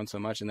gosh, he's grown so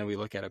much. And then we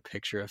look at a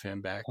picture of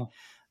him back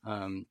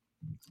when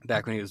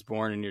he was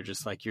born, and you're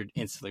just like, you're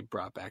instantly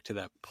brought back to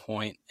that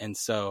point. And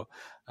so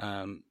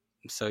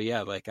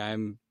yeah, like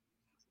I'm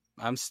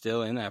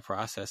still in that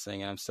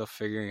processing, and I'm still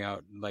figuring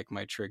out like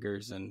my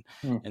triggers and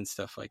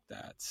stuff like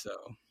that.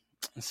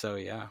 So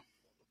yeah.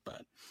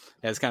 But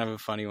it's kind of a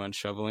funny one.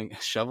 Shoveling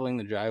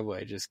the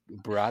driveway just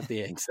brought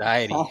the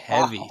anxiety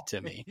heavy to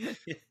me.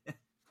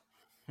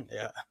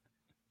 Yeah.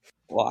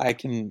 Well, I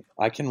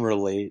can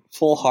relate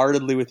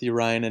full-heartedly with you,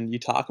 Ryan. And you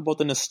talk about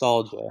the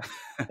nostalgia,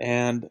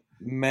 and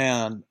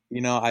man, you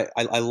know,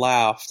 I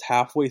laughed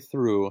halfway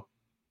through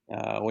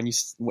when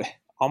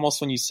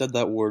you said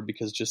that word,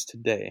 because just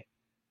today,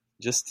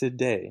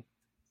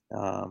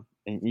 and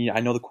I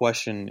know the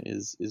question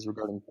is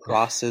regarding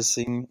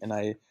processing,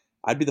 and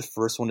I'd be the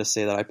first one to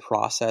say that I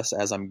process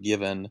as I'm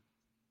given,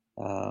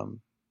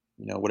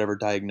 you know, whatever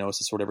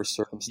diagnosis or whatever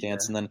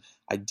circumstance, and then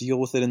I deal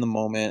with it in the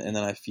moment, and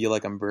then I feel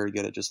like I'm very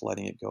good at just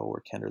letting it go,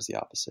 where Kendra's the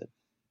opposite.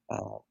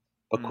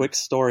 A quick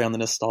story on the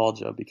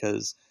nostalgia,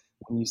 because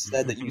when you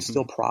said that you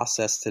still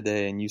process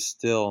today and you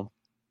still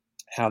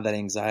have that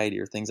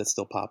anxiety or things that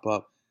still pop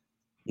up,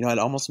 you know, it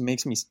almost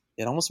makes me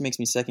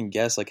second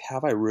guess, like,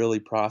 have I really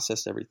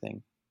processed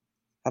everything?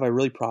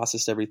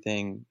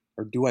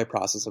 Or do I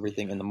process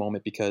everything in the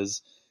moment?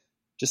 Because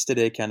just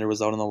today, Kendra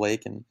was out on the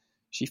lake, and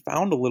she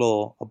found a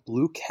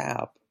blue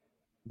cap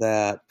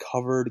that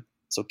covered.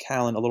 So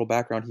Callan, a little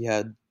background, he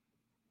had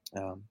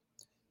a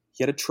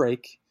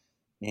trach,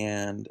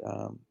 and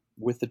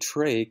with the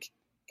trach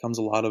comes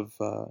a lot of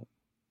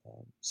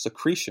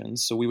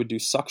secretions. So we would do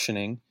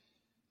suctioning,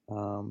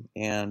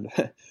 and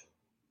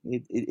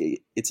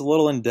it's a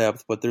little in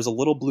depth, but there's a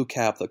little blue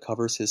cap that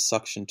covers his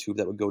suction tube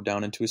that would go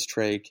down into his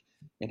trach.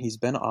 And he's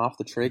been off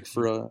the trach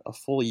for a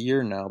full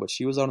year now, but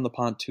she was out on the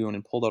pontoon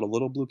and pulled out a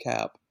little blue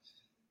cap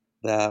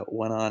that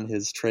went on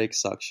his trach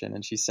suction,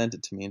 and she sent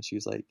it to me, and she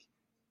was like,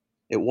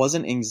 it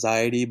wasn't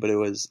anxiety, but it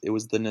was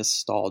the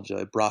nostalgia.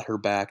 It brought her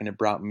back, and it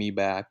brought me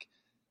back.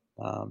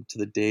 to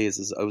the days.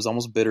 It was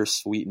almost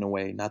bittersweet in a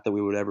way. Not that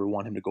we would ever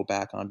want him to go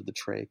back onto the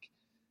trach,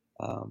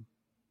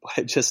 but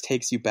it just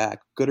takes you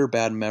back, good or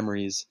bad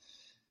memories.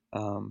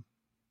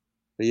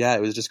 But yeah,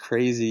 it was just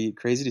crazy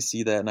to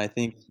see that. And I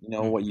think,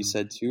 what you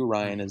said too,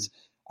 Ryan, is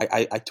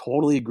I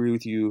totally agree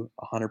with you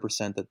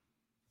 100% that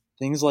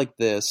things like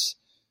this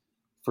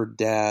for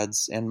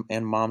dads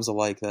and moms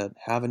alike that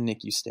have a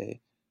NICU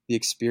stay, the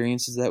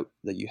experiences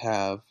that you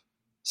have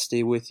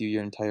stay with you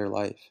your entire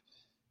life.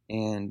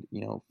 And,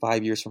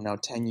 5 years from now,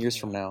 10 years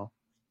from now,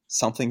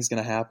 something's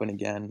going to happen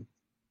again,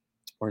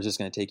 or it's just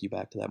going to take you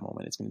back to that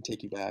moment. It's going to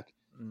take you back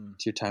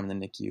to your time in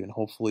the NICU. And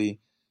hopefully,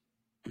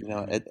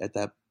 at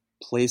that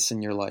place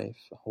in your life,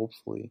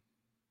 hopefully,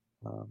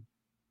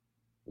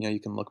 you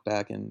can look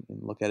back and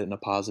look at it in a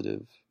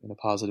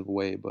positive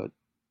way. But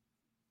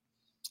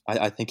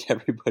I think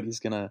everybody's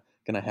gonna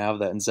have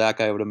that. And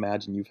Zach, I would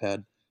imagine you've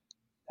had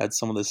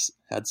some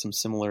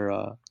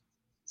similar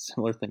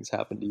things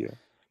happen to you.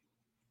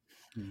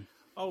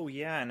 Oh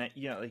yeah, and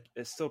like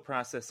it's still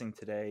processing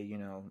today.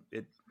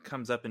 It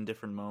comes up in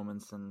different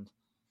moments, and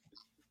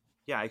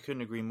yeah, I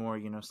couldn't agree more.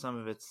 Some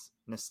of it's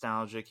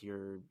nostalgic.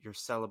 You're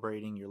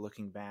celebrating. You're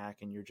looking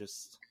back, and you're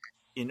just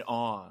in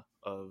awe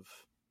of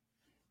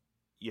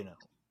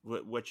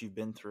what you've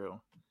been through.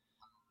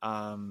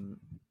 And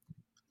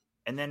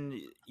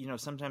then,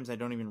 sometimes I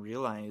don't even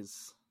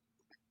realize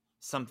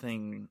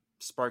something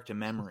sparked a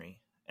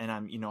memory, and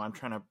I'm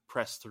trying to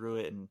press through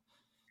it, and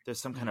there's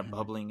some kind of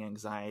bubbling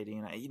anxiety,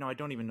 and I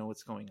don't even know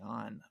what's going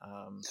on.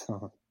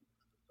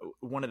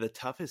 One of the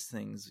toughest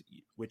things,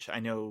 which I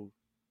know,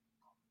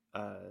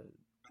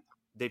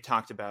 they've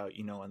talked about,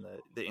 on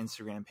the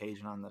Instagram page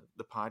and on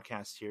the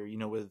podcast here,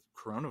 with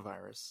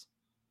coronavirus.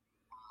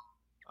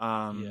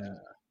 I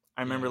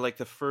remember like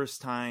the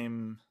first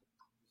time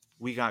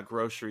we got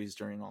groceries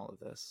during all of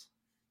this,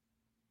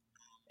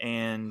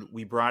 and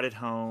we brought it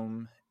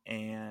home,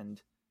 and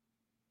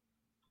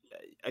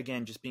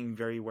again, just being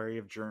very wary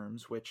of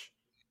germs, which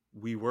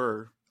we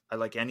were,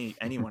 like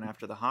anyone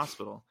after the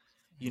hospital,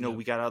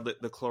 we got out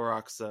the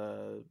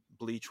Clorox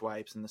bleach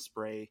wipes and the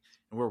spray,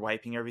 and we're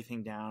wiping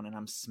everything down, and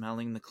I'm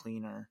smelling the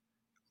cleaner,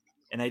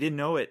 and I didn't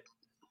know it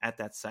at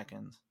that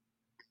second,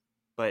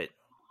 but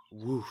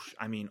whoosh,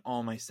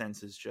 all my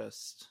senses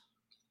just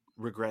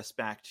regress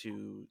back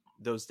to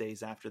those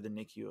days after the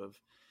NICU of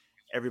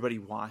everybody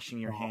washing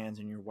your hands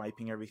and you're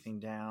wiping everything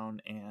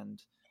down.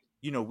 And,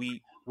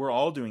 we're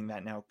all doing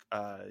that now,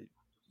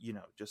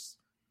 just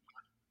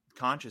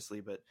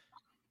consciously, but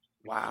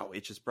wow,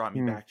 it just brought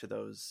me back to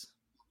those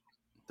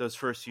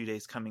first few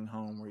days coming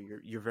home where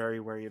you're very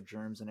wary of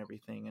germs and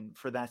everything. And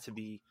for that to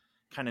be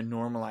kind of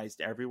normalized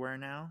everywhere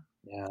now,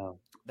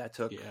 that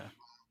took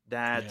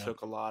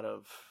a lot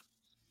of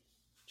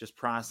just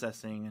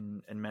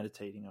processing and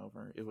meditating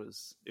over. It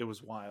was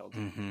wild.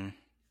 Mm-hmm.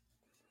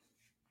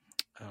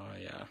 Oh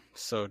yeah.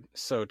 So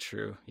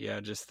true. Yeah.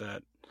 Just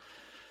that.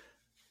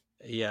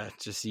 Yeah.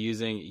 Just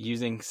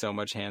using so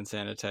much hand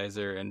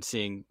sanitizer and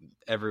seeing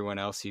everyone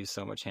else use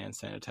so much hand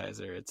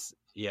sanitizer.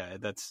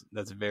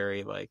 That's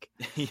very like,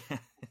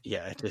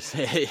 it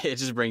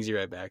just brings you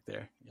right back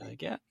there. You're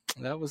like, yeah,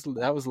 that was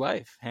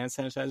life. Hand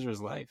sanitizer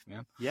was life,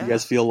 man. Yeah. You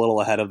guys feel a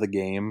little ahead of the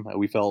game.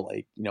 We felt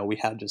like, we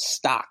had just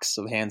stocks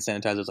of hand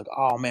sanitizers. Like,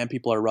 oh man,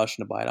 people are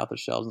rushing to buy it off the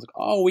shelves. It's like,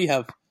 oh, we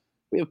have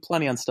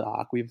plenty on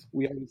stock. We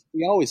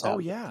always have. Oh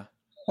yeah.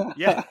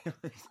 Yeah.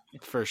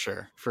 For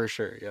sure.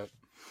 Yep.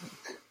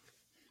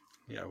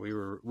 Yeah, we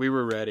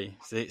were ready.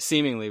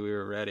 Seemingly we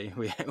were ready.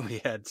 We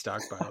had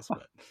stockpiles,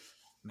 but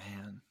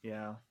man,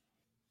 yeah.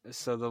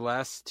 So the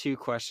last two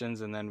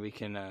questions, and then we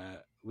can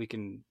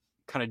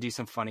kind of do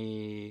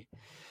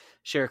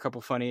share a couple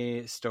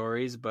funny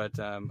stories. But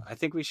I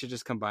think we should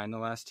just combine the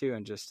last two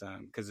and just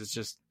because it's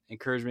just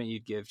encouragement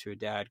you'd give to a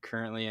dad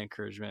currently,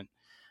 encouragement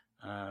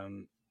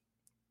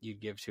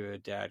you'd give to a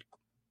dad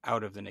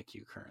out of the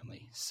NICU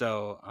currently.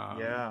 So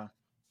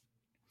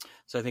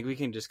so I think we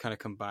can just kind of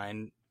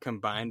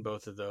combine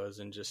both of those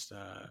and just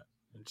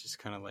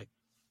kind of like,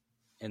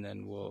 and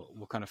then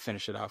we'll kind of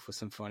finish it off with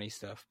some funny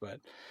stuff.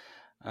 But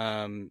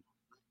I'll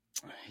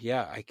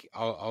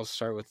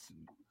start with,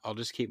 I'll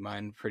just keep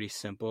mine pretty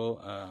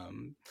simple.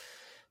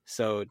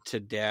 So to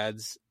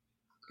dads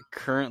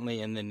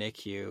currently in the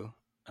NICU,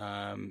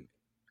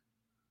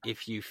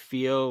 if you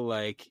feel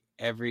like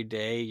every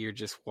day you're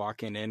just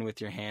walking in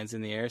with your hands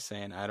in the air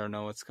saying, I don't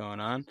know what's going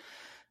on,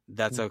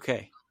 that's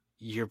okay.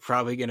 You're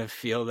probably going to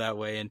feel that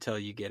way until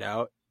you get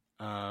out.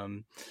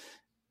 And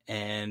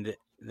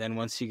then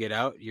once you get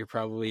out, you're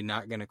probably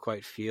not going to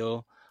quite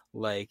feel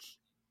like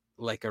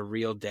a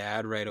real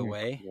dad right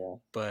away,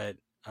 but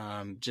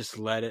just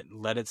let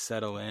it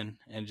settle in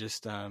and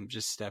just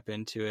step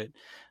into it,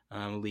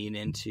 lean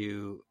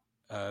into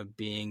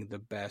being the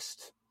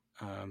best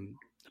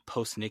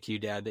post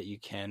NICU dad that you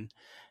can,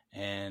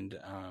 and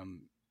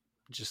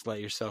just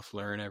let yourself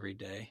learn every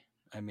day.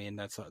 I mean,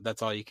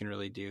 that's all you can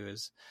really do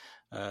is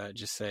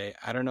just say,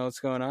 I don't know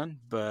what's going on,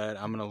 but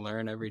I'm going to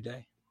learn every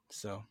day.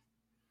 So,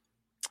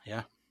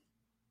 yeah.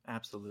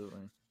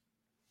 Absolutely.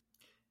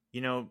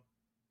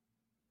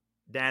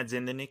 dads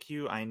in the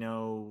NICU, I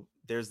know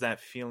there's that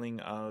feeling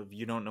of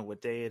you don't know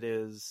what day it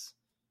is.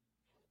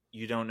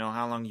 You don't know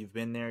how long you've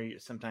been there.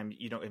 Sometimes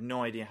you don't have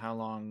no idea how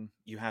long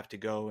you have to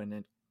go, and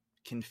it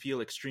can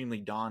feel extremely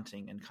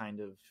daunting and kind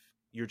of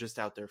you're just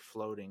out there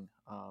floating.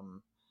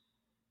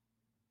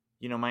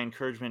 My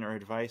encouragement or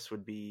advice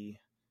would be,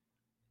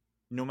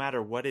 no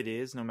matter what it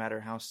is, no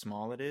matter how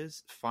small it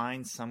is,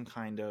 find some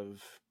kind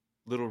of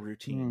little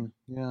routine.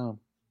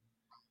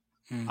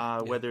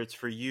 Whether it's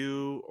for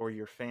you or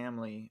your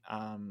family.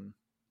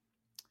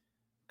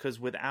 Because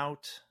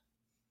without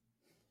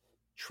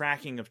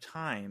tracking of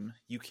time,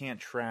 you can't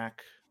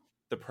track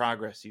the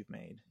progress you've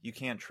made. You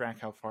can't track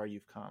how far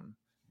you've come.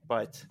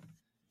 But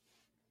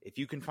if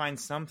you can find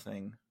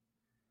something,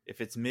 if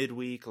it's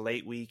midweek,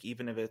 late week,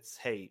 even if it's,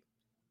 hey,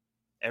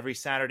 every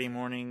Saturday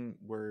morning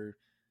we're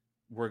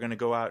going to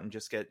go out and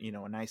just get,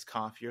 a nice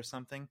coffee or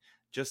something,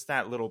 just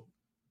that little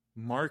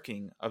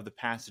marking of the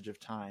passage of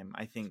time,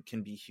 I think,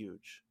 can be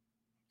huge.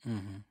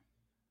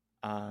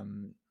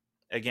 Again,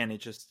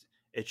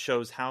 it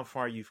shows how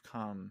far you've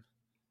come,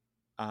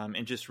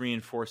 and just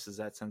reinforces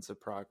that sense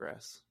of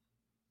progress.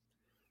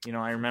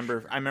 I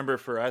remember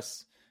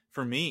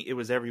for me, it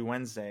was every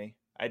Wednesday.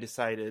 I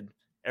decided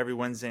every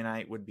Wednesday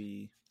night would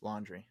be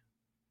laundry.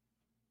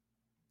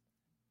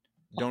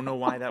 Don't know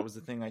why that was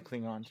the thing I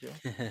cling on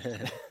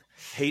to.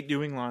 Hate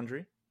doing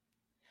laundry.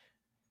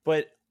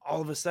 But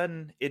all of a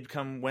sudden, it'd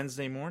come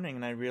Wednesday morning,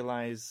 and I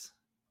realize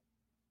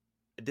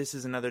this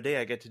is another day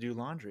I get to do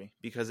laundry,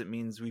 because it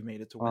means we made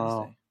it to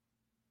Wednesday.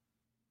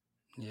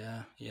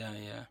 Yeah.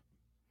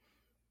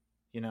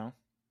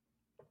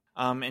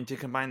 And to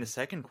combine the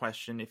second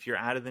question, if you're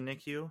out of the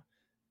NICU,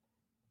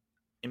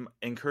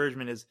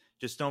 encouragement is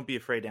just don't be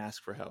afraid to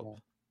ask for help. Yeah.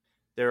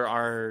 There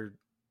are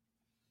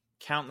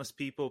countless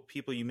people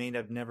you may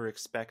have never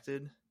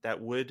expected that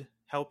would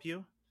help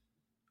you.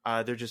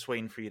 They're just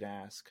waiting for you to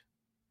ask.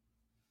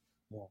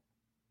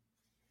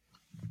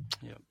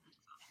 Yep.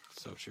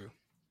 So true.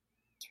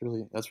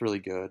 That's really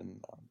good. And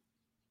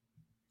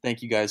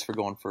thank you guys for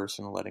going first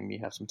and letting me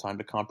have some time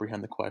to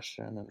comprehend the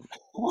question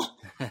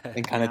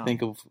and kind of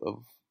think of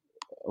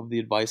the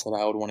advice that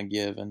I would want to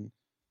give. And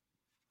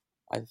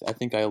I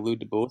think I allude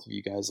to both of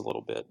you guys a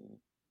little bit. And,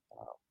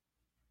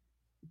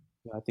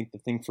 I think the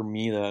thing for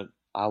me that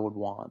I would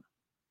want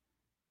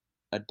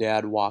a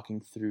dad walking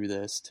through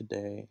this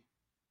today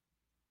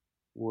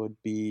would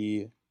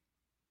be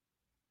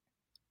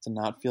to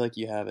not feel like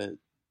you have it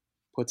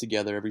put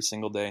together every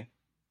single day.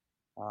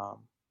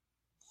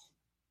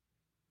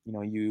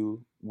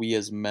 We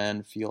as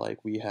men feel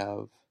like we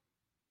have,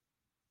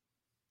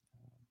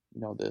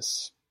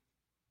 this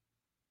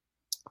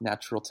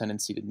natural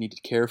tendency to need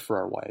to care for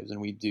our wives,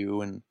 and we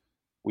do, and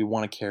we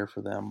want to care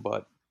for them.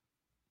 But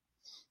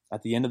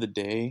at the end of the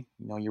day,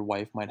 your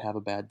wife might have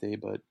a bad day,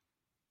 but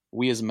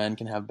we as men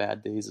can have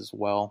bad days as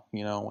well.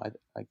 I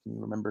can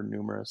remember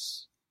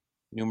numerous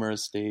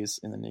days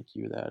in the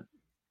NICU that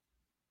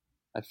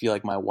I feel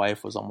like my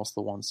wife was almost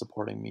the one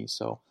supporting me.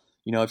 So,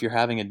 if you're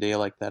having a day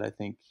like that, I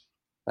think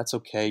that's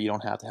okay. You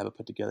don't have to have it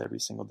put together every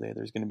single day.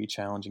 There's going to be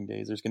challenging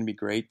days. There's going to be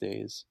great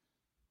days.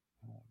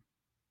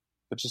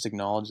 But just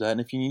acknowledge that.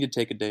 And if you need to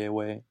take a day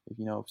away,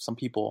 some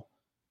people,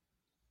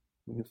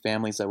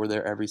 families that were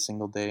there every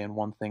single day, and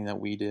one thing that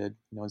we did,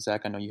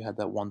 Zach, I know you had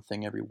that one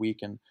thing every week,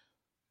 and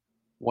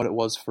what it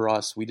was for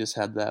us, we just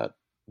had that,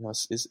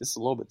 it's a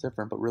little bit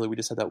different, but really we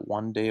just had that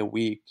one day a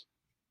week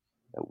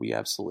that we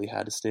absolutely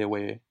had to stay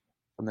away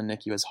from the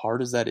NICU. As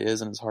hard as that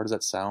is, and as hard as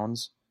that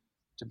sounds,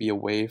 to be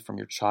away from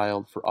your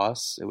child, for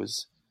us, it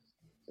was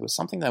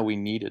something that we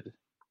needed.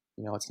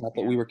 It's not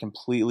that we were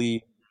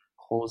completely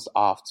closed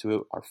off to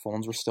it. Our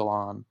phones were still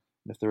on,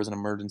 and if there was an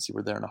emergency,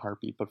 we're there in a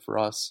heartbeat. But for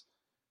us,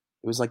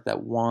 it was like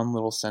that one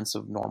little sense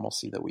of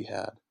normalcy that we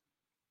had.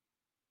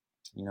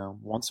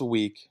 Once a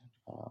week,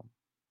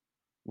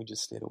 we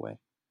just stayed away,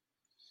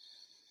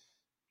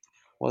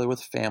 whether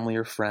with family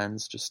or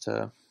friends, just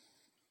to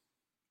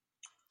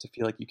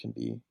feel like you can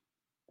be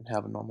and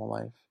have a normal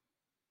life.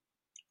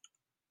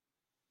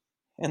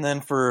 And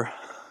then for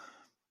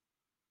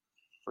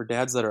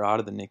dads that are out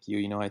of the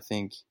NICU, I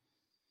think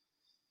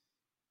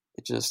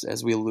it just,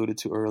 as we alluded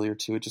to earlier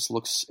too, it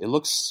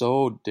looks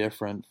so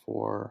different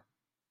for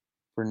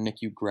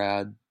NICU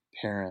grad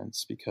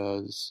parents,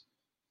 because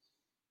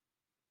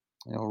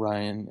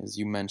Ryan, as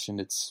you mentioned,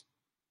 it's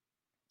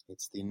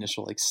the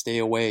initial stay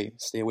away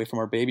from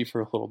our baby for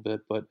a little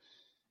bit, but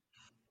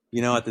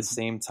at the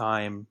same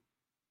time,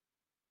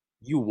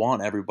 you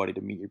want everybody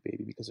to meet your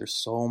baby, because there's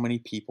so many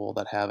people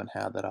that haven't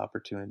had that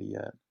opportunity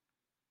yet.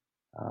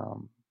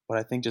 But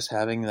I think just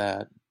having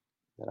that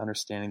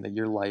understanding that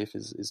your life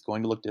is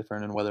going to look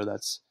different, and whether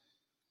that's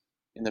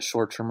in the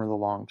short term or the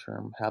long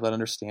term, have that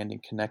understanding,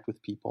 connect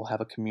with people,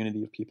 have a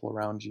community of people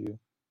around you,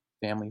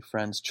 family,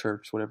 friends,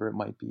 church, whatever it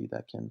might be,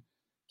 that can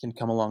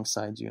come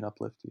alongside you and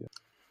uplift you.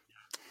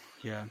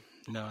 Yeah,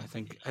 no, I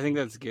think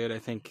that's good. I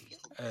think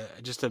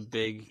just a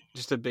big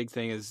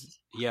thing is,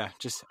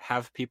 just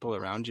have people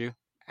around you.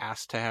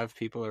 Ask to have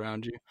people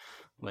around you.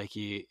 like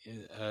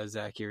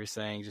Zach, you were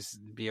saying, just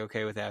be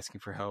okay with asking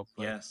for help.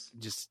 Like, Yes.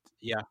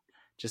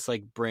 Just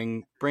like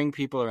bring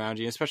people around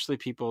you, especially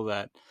people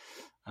that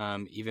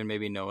even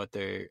maybe know what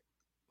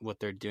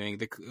they're doing.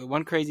 The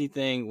one crazy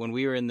thing when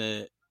we were in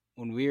the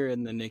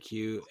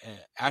NICU,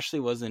 Ashley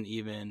wasn't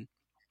even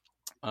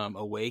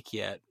awake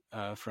yet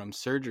from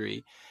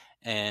surgery,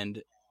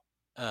 and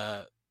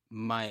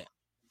my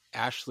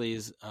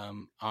Ashley's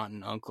aunt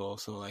and uncle,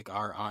 so like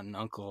our aunt and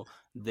uncle,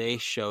 they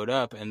showed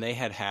up, and they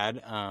had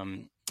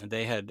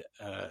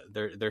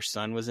their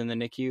son was in the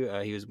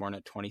NICU. He was born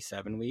at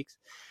 27 weeks,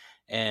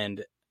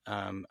 and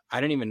I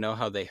didn't even know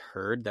how they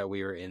heard that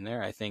we were in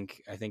there. I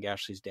think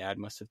Ashley's dad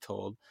must have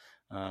told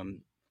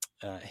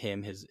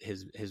him,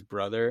 his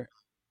brother,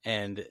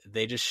 and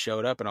they just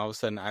showed up, and all of a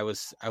sudden I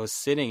was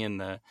sitting in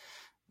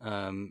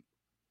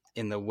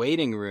the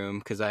waiting room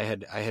because I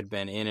had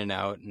been in and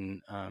out,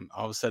 and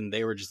all of a sudden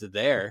they were just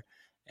there,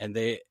 and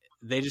they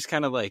just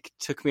kind of like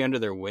took me under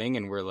their wing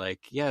and were like,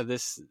 yeah, they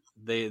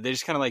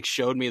just kind of like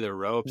showed me the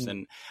ropes,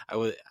 and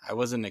I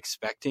wasn't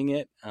expecting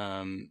it,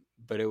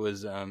 but it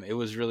was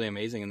really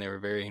amazing, and they were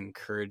very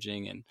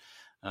encouraging,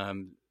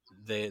 and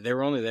they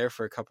were only there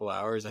for a couple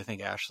hours. I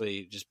think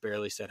Ashley just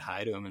barely said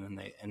hi to them,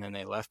 and then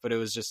they left. But it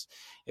was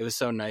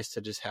so nice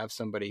to just have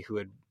somebody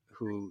who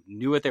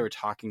knew what they were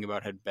talking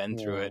about, had been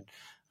through it,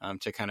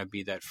 to kind of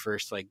be that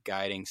first like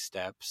guiding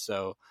step.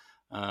 So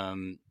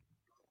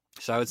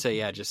I would say,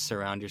 yeah, just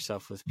surround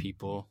yourself with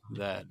people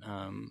that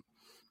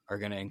are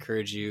going to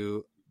encourage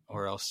you,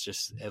 or else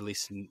just at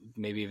least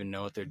maybe even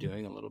know what they're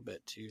doing a little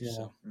bit too.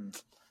 Yeah.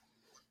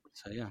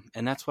 So yeah,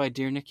 and that's why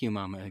Dear NICU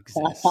Mama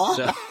exists.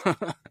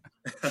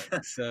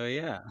 So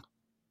yeah.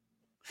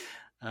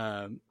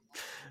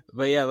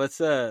 But yeah,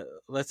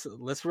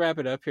 let's wrap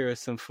it up here with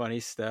some funny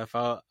stuff.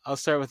 I'll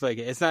start with, like,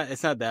 it's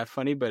not that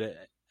funny, but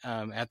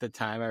at the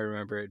time I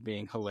remember it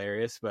being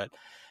hilarious. But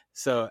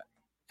so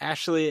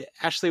Ashley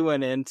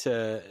went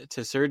into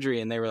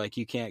surgery, and they were like,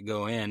 you can't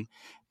go in,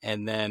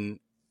 and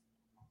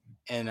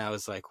I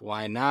was like,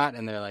 why not?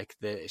 And they're like,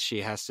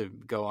 she has to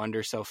go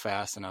under so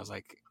fast, and I was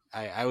like,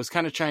 I was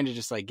kind of trying to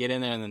just like get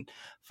in there, and then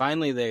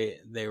finally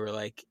they were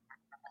like,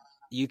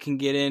 you can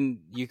get in,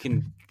 you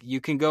can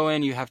go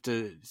in, you have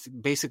to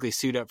basically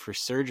suit up for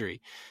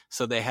surgery.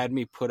 So they had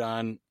me put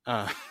on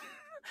like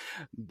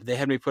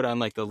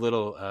the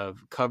little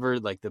cover,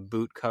 like the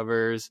boot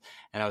covers,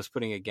 and I was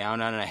putting a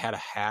gown on, and I had a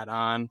hat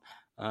on,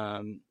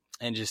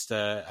 and just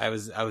I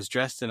was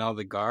dressed in all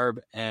the garb,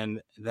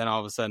 and then all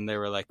of a sudden they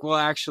were like, well,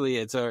 actually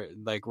it's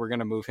like, we're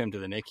gonna move him to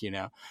the NICU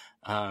now,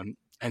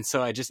 and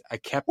so I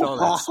kept all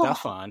that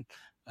stuff on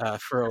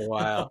for a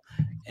while,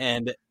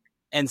 and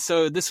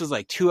so this was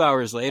like 2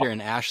 hours later,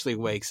 and Ashley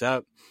wakes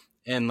up,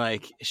 and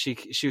like she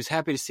was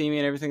happy to see me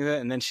and everything like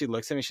that, and then she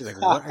looks at me, she's like,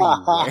 what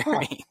are you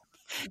wearing?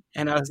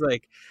 And I was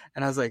like,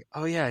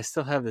 oh yeah, I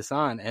still have this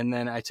on. And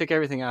then I took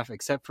everything off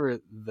except for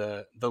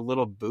the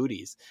little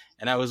booties,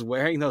 and I was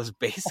wearing those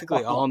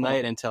basically all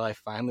night until I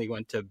finally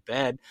went to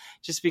bed,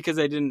 just because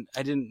I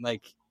didn't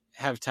like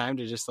have time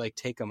to just like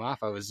take them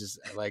off. I was just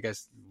like,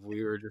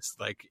 we were just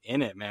like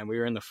in it, man. We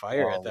were in the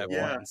fire at that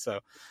point. And so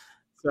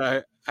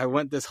I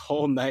went this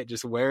whole night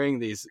just wearing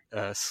these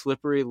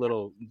slippery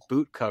little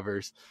boot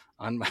covers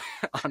on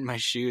my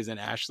shoes, and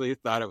Ashley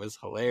thought it was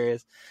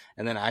hilarious,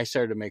 and then I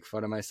started to make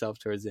fun of myself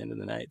towards the end of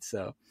the night.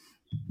 So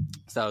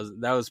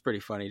that was pretty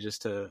funny.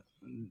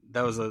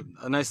 That was a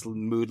nice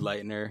mood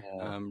lightener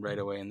right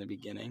away in the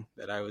beginning,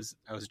 that I was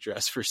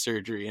dressed for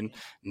surgery and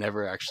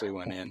never actually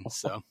went in.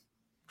 So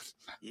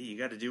yeah, you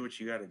got to do what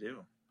you got to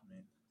do. I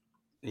mean,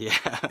 yeah,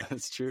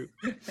 that's true.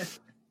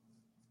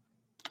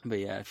 But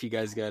yeah, if you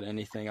guys got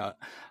anything,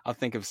 I'll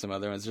think of some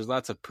other ones. There's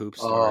lots of poop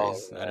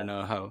stories. I don't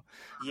know how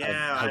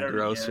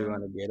gross we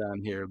want to get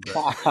on here, but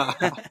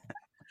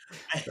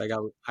I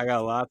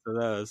got lots of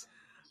those.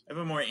 I have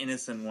a more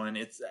innocent one.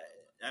 It's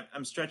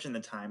I'm stretching the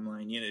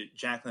timeline. You know,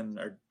 Jacqueline,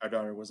 our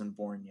daughter, wasn't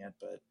born yet,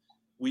 but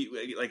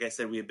we, like I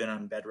said, we had been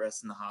on bed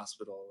rest in the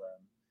hospital,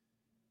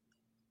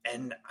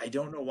 and I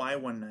don't know why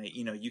one night,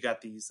 you know, you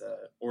got these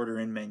order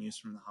in menus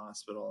from the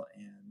hospital,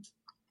 and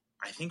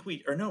I think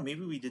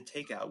maybe we did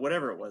takeout,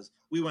 whatever it was.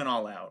 We went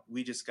all out.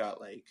 We just got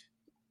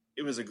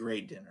it was a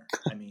great dinner.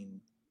 I mean,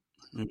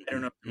 I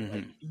don't know,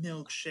 like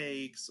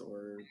milkshakes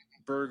or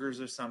burgers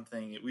or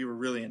something. We were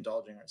really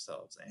indulging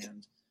ourselves,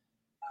 and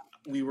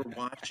we were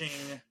watching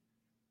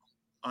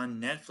on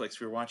Netflix.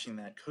 We were watching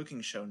that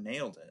cooking show,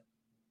 Nailed It.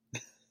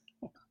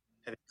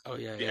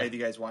 Have you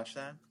guys watched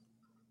that?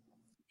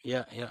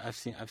 Yeah,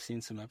 I've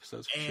seen some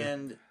episodes.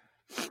 And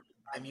sure.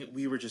 I mean,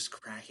 we were just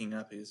cracking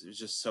up. It was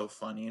just so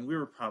funny, and we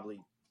were probably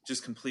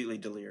just completely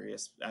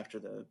delirious after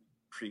the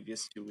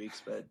previous 2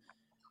 weeks. But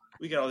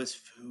we got all this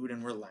food,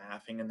 and we're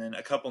laughing. And then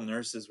a couple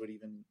nurses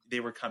they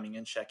were coming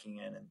in, checking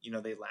in, and you know,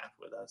 they laughed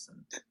with us.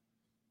 And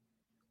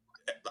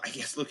I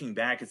guess looking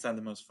back, it's not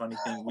the most funny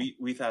thing.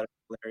 We thought it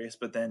was hilarious,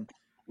 but then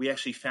we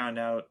actually found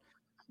out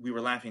we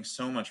were laughing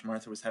so much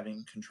Martha was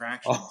having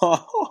contractions.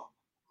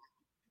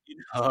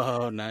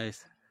 Oh,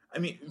 nice. I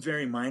mean,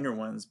 very minor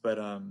ones, but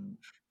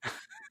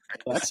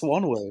That's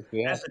one way.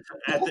 Yeah.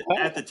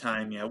 At the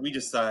time, yeah, we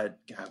just thought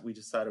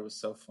it was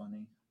so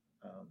funny.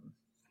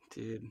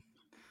 Dude,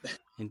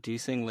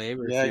 inducing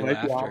labor Yeah, you through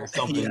might be onto laughter.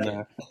 something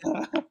there.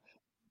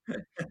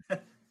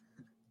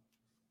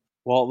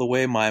 Well, the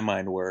way my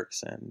mind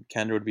works, and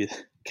Kendra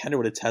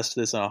would attest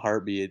to this in a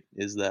heartbeat,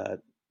 is that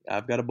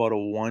I've got about a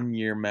 1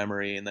 year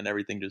memory, and then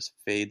everything just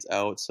fades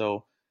out.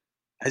 So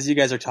as you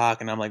guys are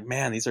talking, I'm like,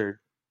 man, these are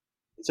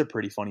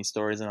pretty funny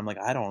stories, and I'm like,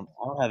 I don't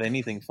have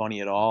anything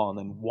funny at all. And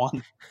then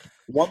one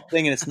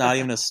thing, and it's not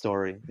even a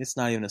story. It's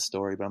not even a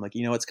story, but I'm like,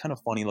 it's kind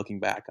of funny looking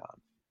back on.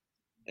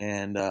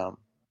 And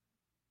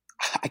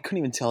I couldn't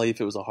even tell you if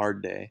it was a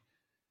hard day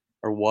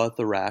or what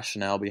the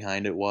rationale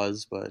behind it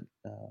was, but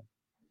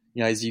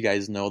as you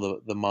guys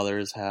know, the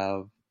mothers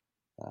have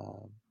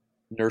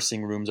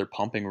nursing rooms or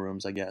pumping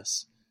rooms, I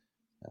guess.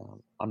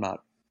 I'm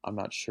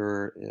not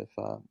sure if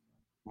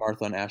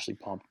Martha and Ashley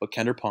pumped, but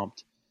Kendra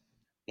pumped,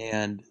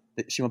 and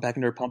she went back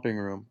into her pumping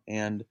room,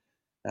 and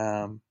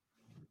I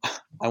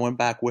went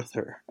back with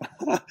her,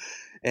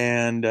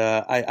 and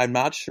I'm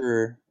not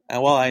sure.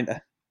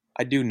 Well,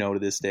 I do know to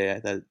this day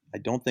that I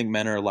don't think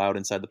men are allowed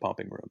inside the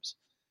pumping rooms.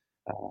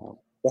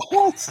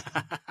 But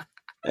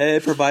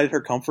it provided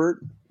her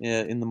comfort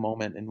in the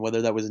moment, and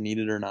whether that was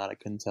needed or not, I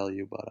couldn't tell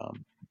you. But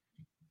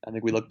I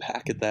think we look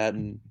back at that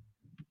and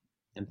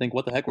think,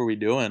 what the heck were we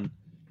doing?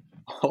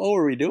 What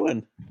were we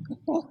doing?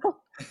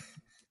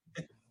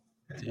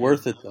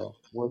 Worth it though.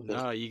 Worth it.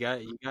 No, you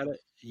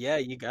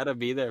gotta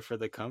be there for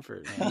the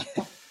comfort, man.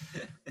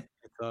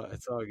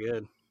 It's all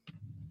good.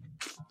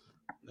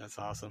 That's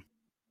awesome.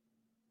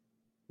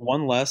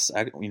 One less,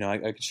 I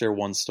could share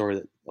one story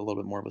that a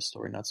little bit more of a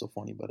story, not so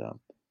funny, but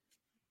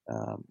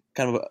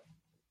kind of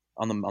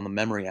on the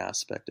memory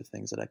aspect of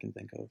things that I can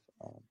think of.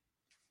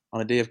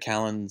 On a day of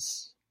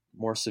Callan's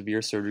more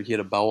severe surgery, he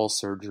had a bowel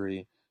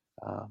surgery,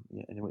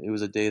 and it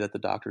was a day that the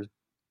doctors,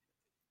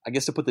 I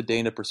guess to put the day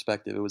into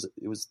perspective, it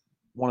was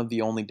one of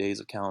the only days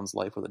of Callan's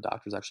life where the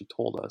doctors actually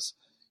told us,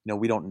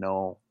 we don't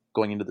know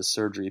going into the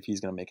surgery if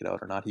he's going to make it out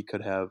or not. He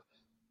could have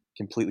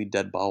completely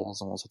dead bowels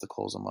and we'll have to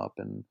close him up,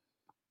 and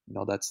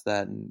that's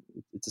that. And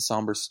it's a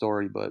somber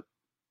story, but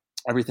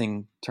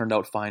everything turned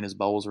out fine. His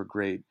bowels were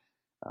great.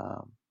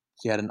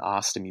 He had an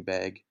ostomy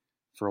bag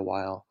for a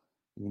while.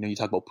 You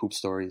talk about poop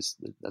stories.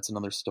 That's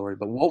another story.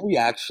 But what we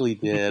actually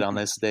did on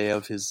this day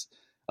of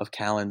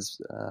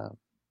Callan's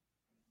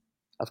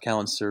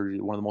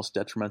surgery, one of the most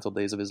detrimental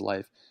days of his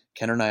life,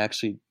 Kendra and I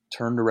actually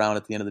turned around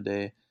at the end of the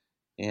day,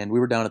 and we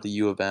were down at the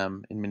U of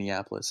M in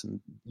Minneapolis, and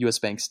US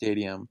Bank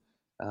Stadium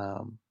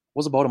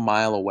was about a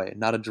mile away,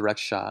 not a direct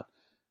shot.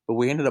 But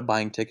we ended up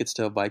buying tickets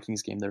to a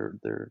Vikings game,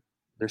 their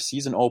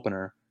season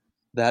opener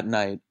that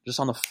night, just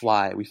on the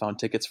fly. We found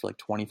tickets for like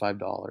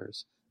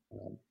 $25.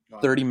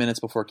 30 minutes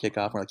before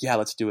kickoff, we're like, yeah,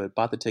 let's do it.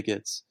 Bought the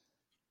tickets.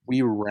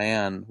 We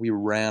ran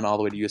all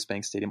the way to US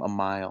Bank Stadium, a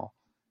mile,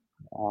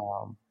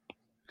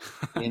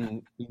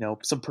 in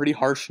some pretty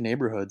harsh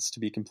neighborhoods, to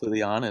be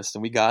completely honest.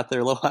 And we got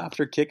there a little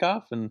after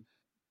kickoff, and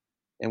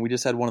we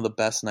just had one of the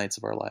best nights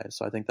of our lives.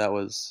 So I think that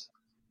was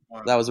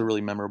a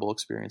really memorable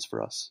experience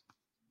for us.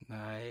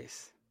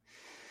 Nice.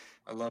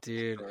 I love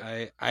Dude,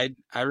 that.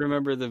 I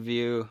remember the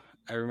view.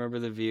 I remember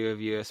the view of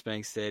US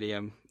Bank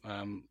Stadium,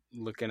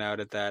 looking out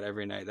at that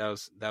every night.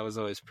 That was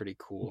always pretty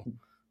cool.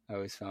 I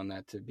always found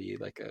that to be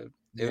like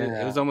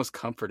it was almost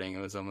comforting.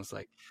 It was almost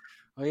like,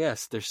 oh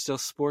yes, there's still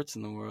sports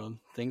in the world.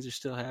 Things are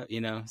still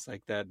happening. It's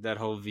like that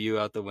whole view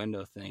out the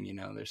window thing.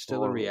 There's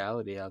still a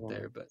reality out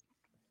there. But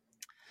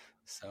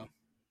so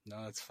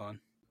no, it's fun.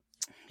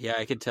 Yeah,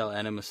 I could tell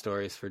enema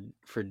stories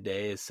for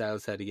days.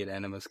 Sal's had to get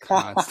enemas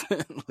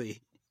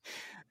constantly.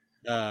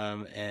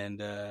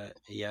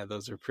 Yeah,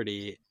 those were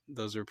pretty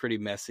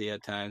messy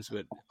at times,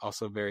 but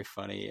also very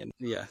funny. And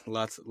yeah,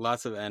 lots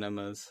of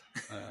enemas,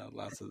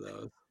 lots of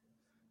those.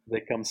 They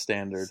come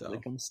standard. So. They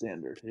come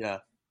standard. Yeah.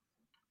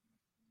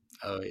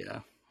 Oh yeah.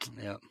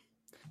 Yeah.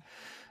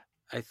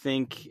 I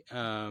think,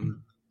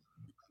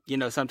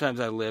 sometimes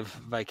I live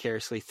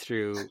vicariously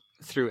through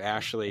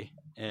Ashley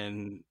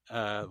and,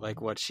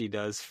 like what she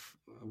does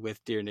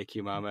with Dear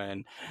NICU Mama,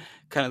 and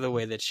kind of the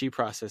way that she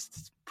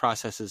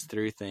processes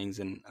through things.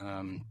 And,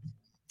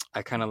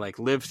 I kind of like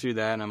live through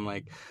that, and I'm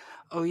like,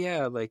 oh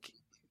yeah, like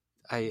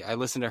I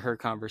listen to her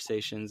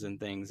conversations and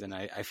things, and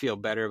I feel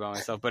better about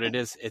myself. But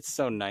it's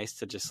so nice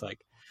to just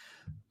like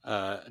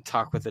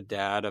talk with a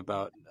dad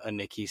about a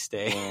NICU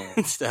stay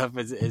and stuff.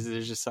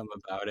 There's just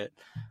something about it,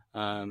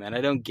 and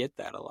I don't get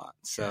that a lot.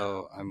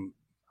 So I'm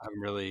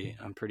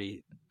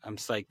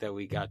psyched that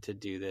we got to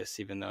do this,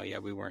 even though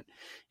we weren't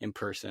in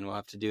person. We'll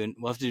have to do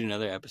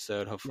another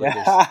episode. Hopefully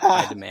there's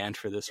high demand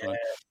for this one.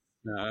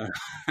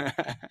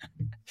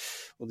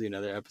 We'll do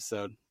another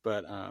episode,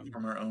 but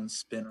from our own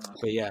spin-off.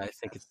 But yeah, I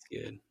think it's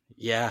good.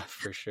 Yeah,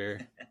 for sure.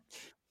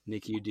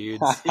 NICU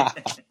dudes.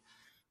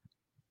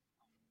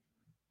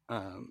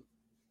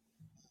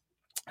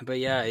 But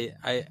yeah,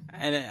 I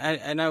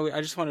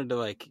just wanted to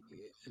like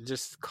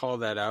just call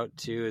that out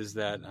too, is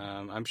that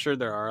I'm sure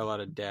there are a lot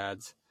of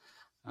dads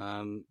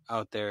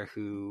out there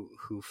who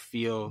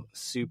feel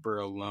super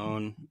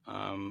alone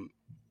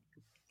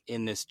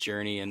in this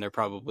journey, and they're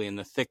probably in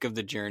the thick of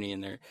the journey,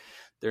 and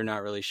they're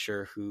not really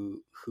sure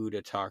who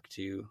to talk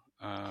to.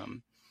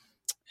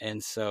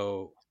 And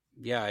so,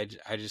 yeah,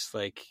 I just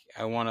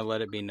I want to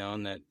let it be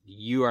known that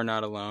you are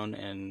not alone.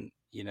 And,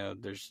 you know,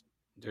 there's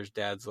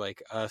dads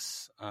like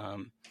us,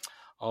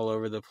 all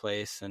over the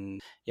place.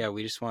 And yeah,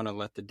 we just want to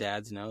let the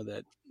dads know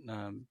that,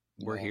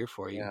 we're here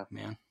for you,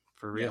 man,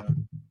 for real.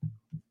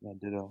 Yeah,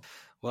 ditto.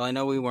 Well, I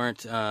know we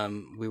weren't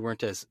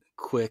as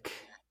quick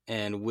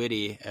and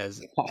witty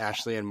as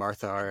Ashley and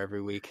Martha are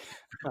every week.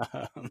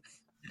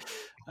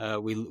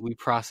 We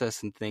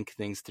process and think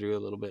things through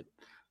a little bit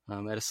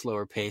at a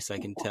slower pace, I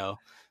can tell.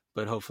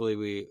 But hopefully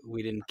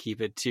we didn't keep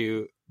it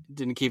too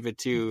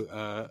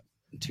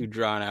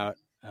drawn out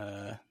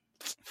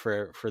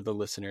for the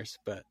listeners.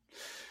 But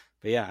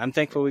yeah, I'm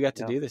thankful we got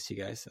to do this, you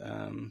guys.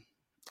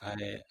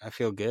 I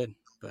feel good.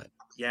 But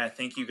yeah,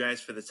 thank you guys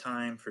for the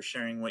time, for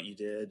sharing what you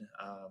did.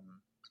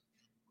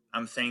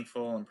 I'm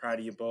thankful and proud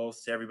of you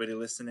both. To everybody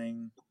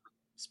listening,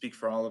 speak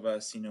for all of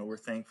us. You know, we're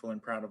thankful and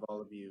proud of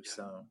all of you.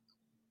 So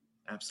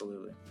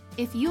absolutely.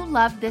 If you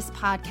love this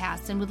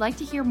podcast and would like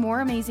to hear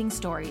more amazing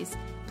stories,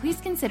 please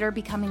consider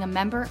becoming a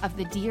member of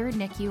the Dear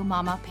NICU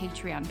Mama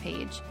Patreon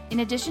page. In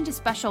addition to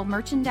special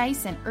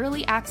merchandise and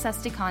early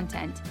access to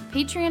content,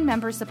 Patreon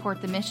members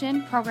support the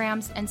mission,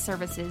 programs, and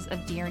services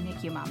of Dear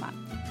NICU Mama.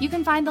 You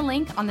can find the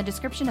link on the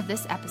description of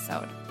this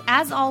episode.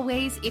 As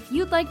always, if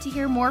you'd like to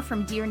hear more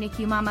from Dear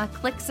NICU Mama,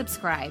 click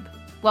subscribe.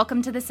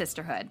 Welcome to the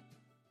sisterhood.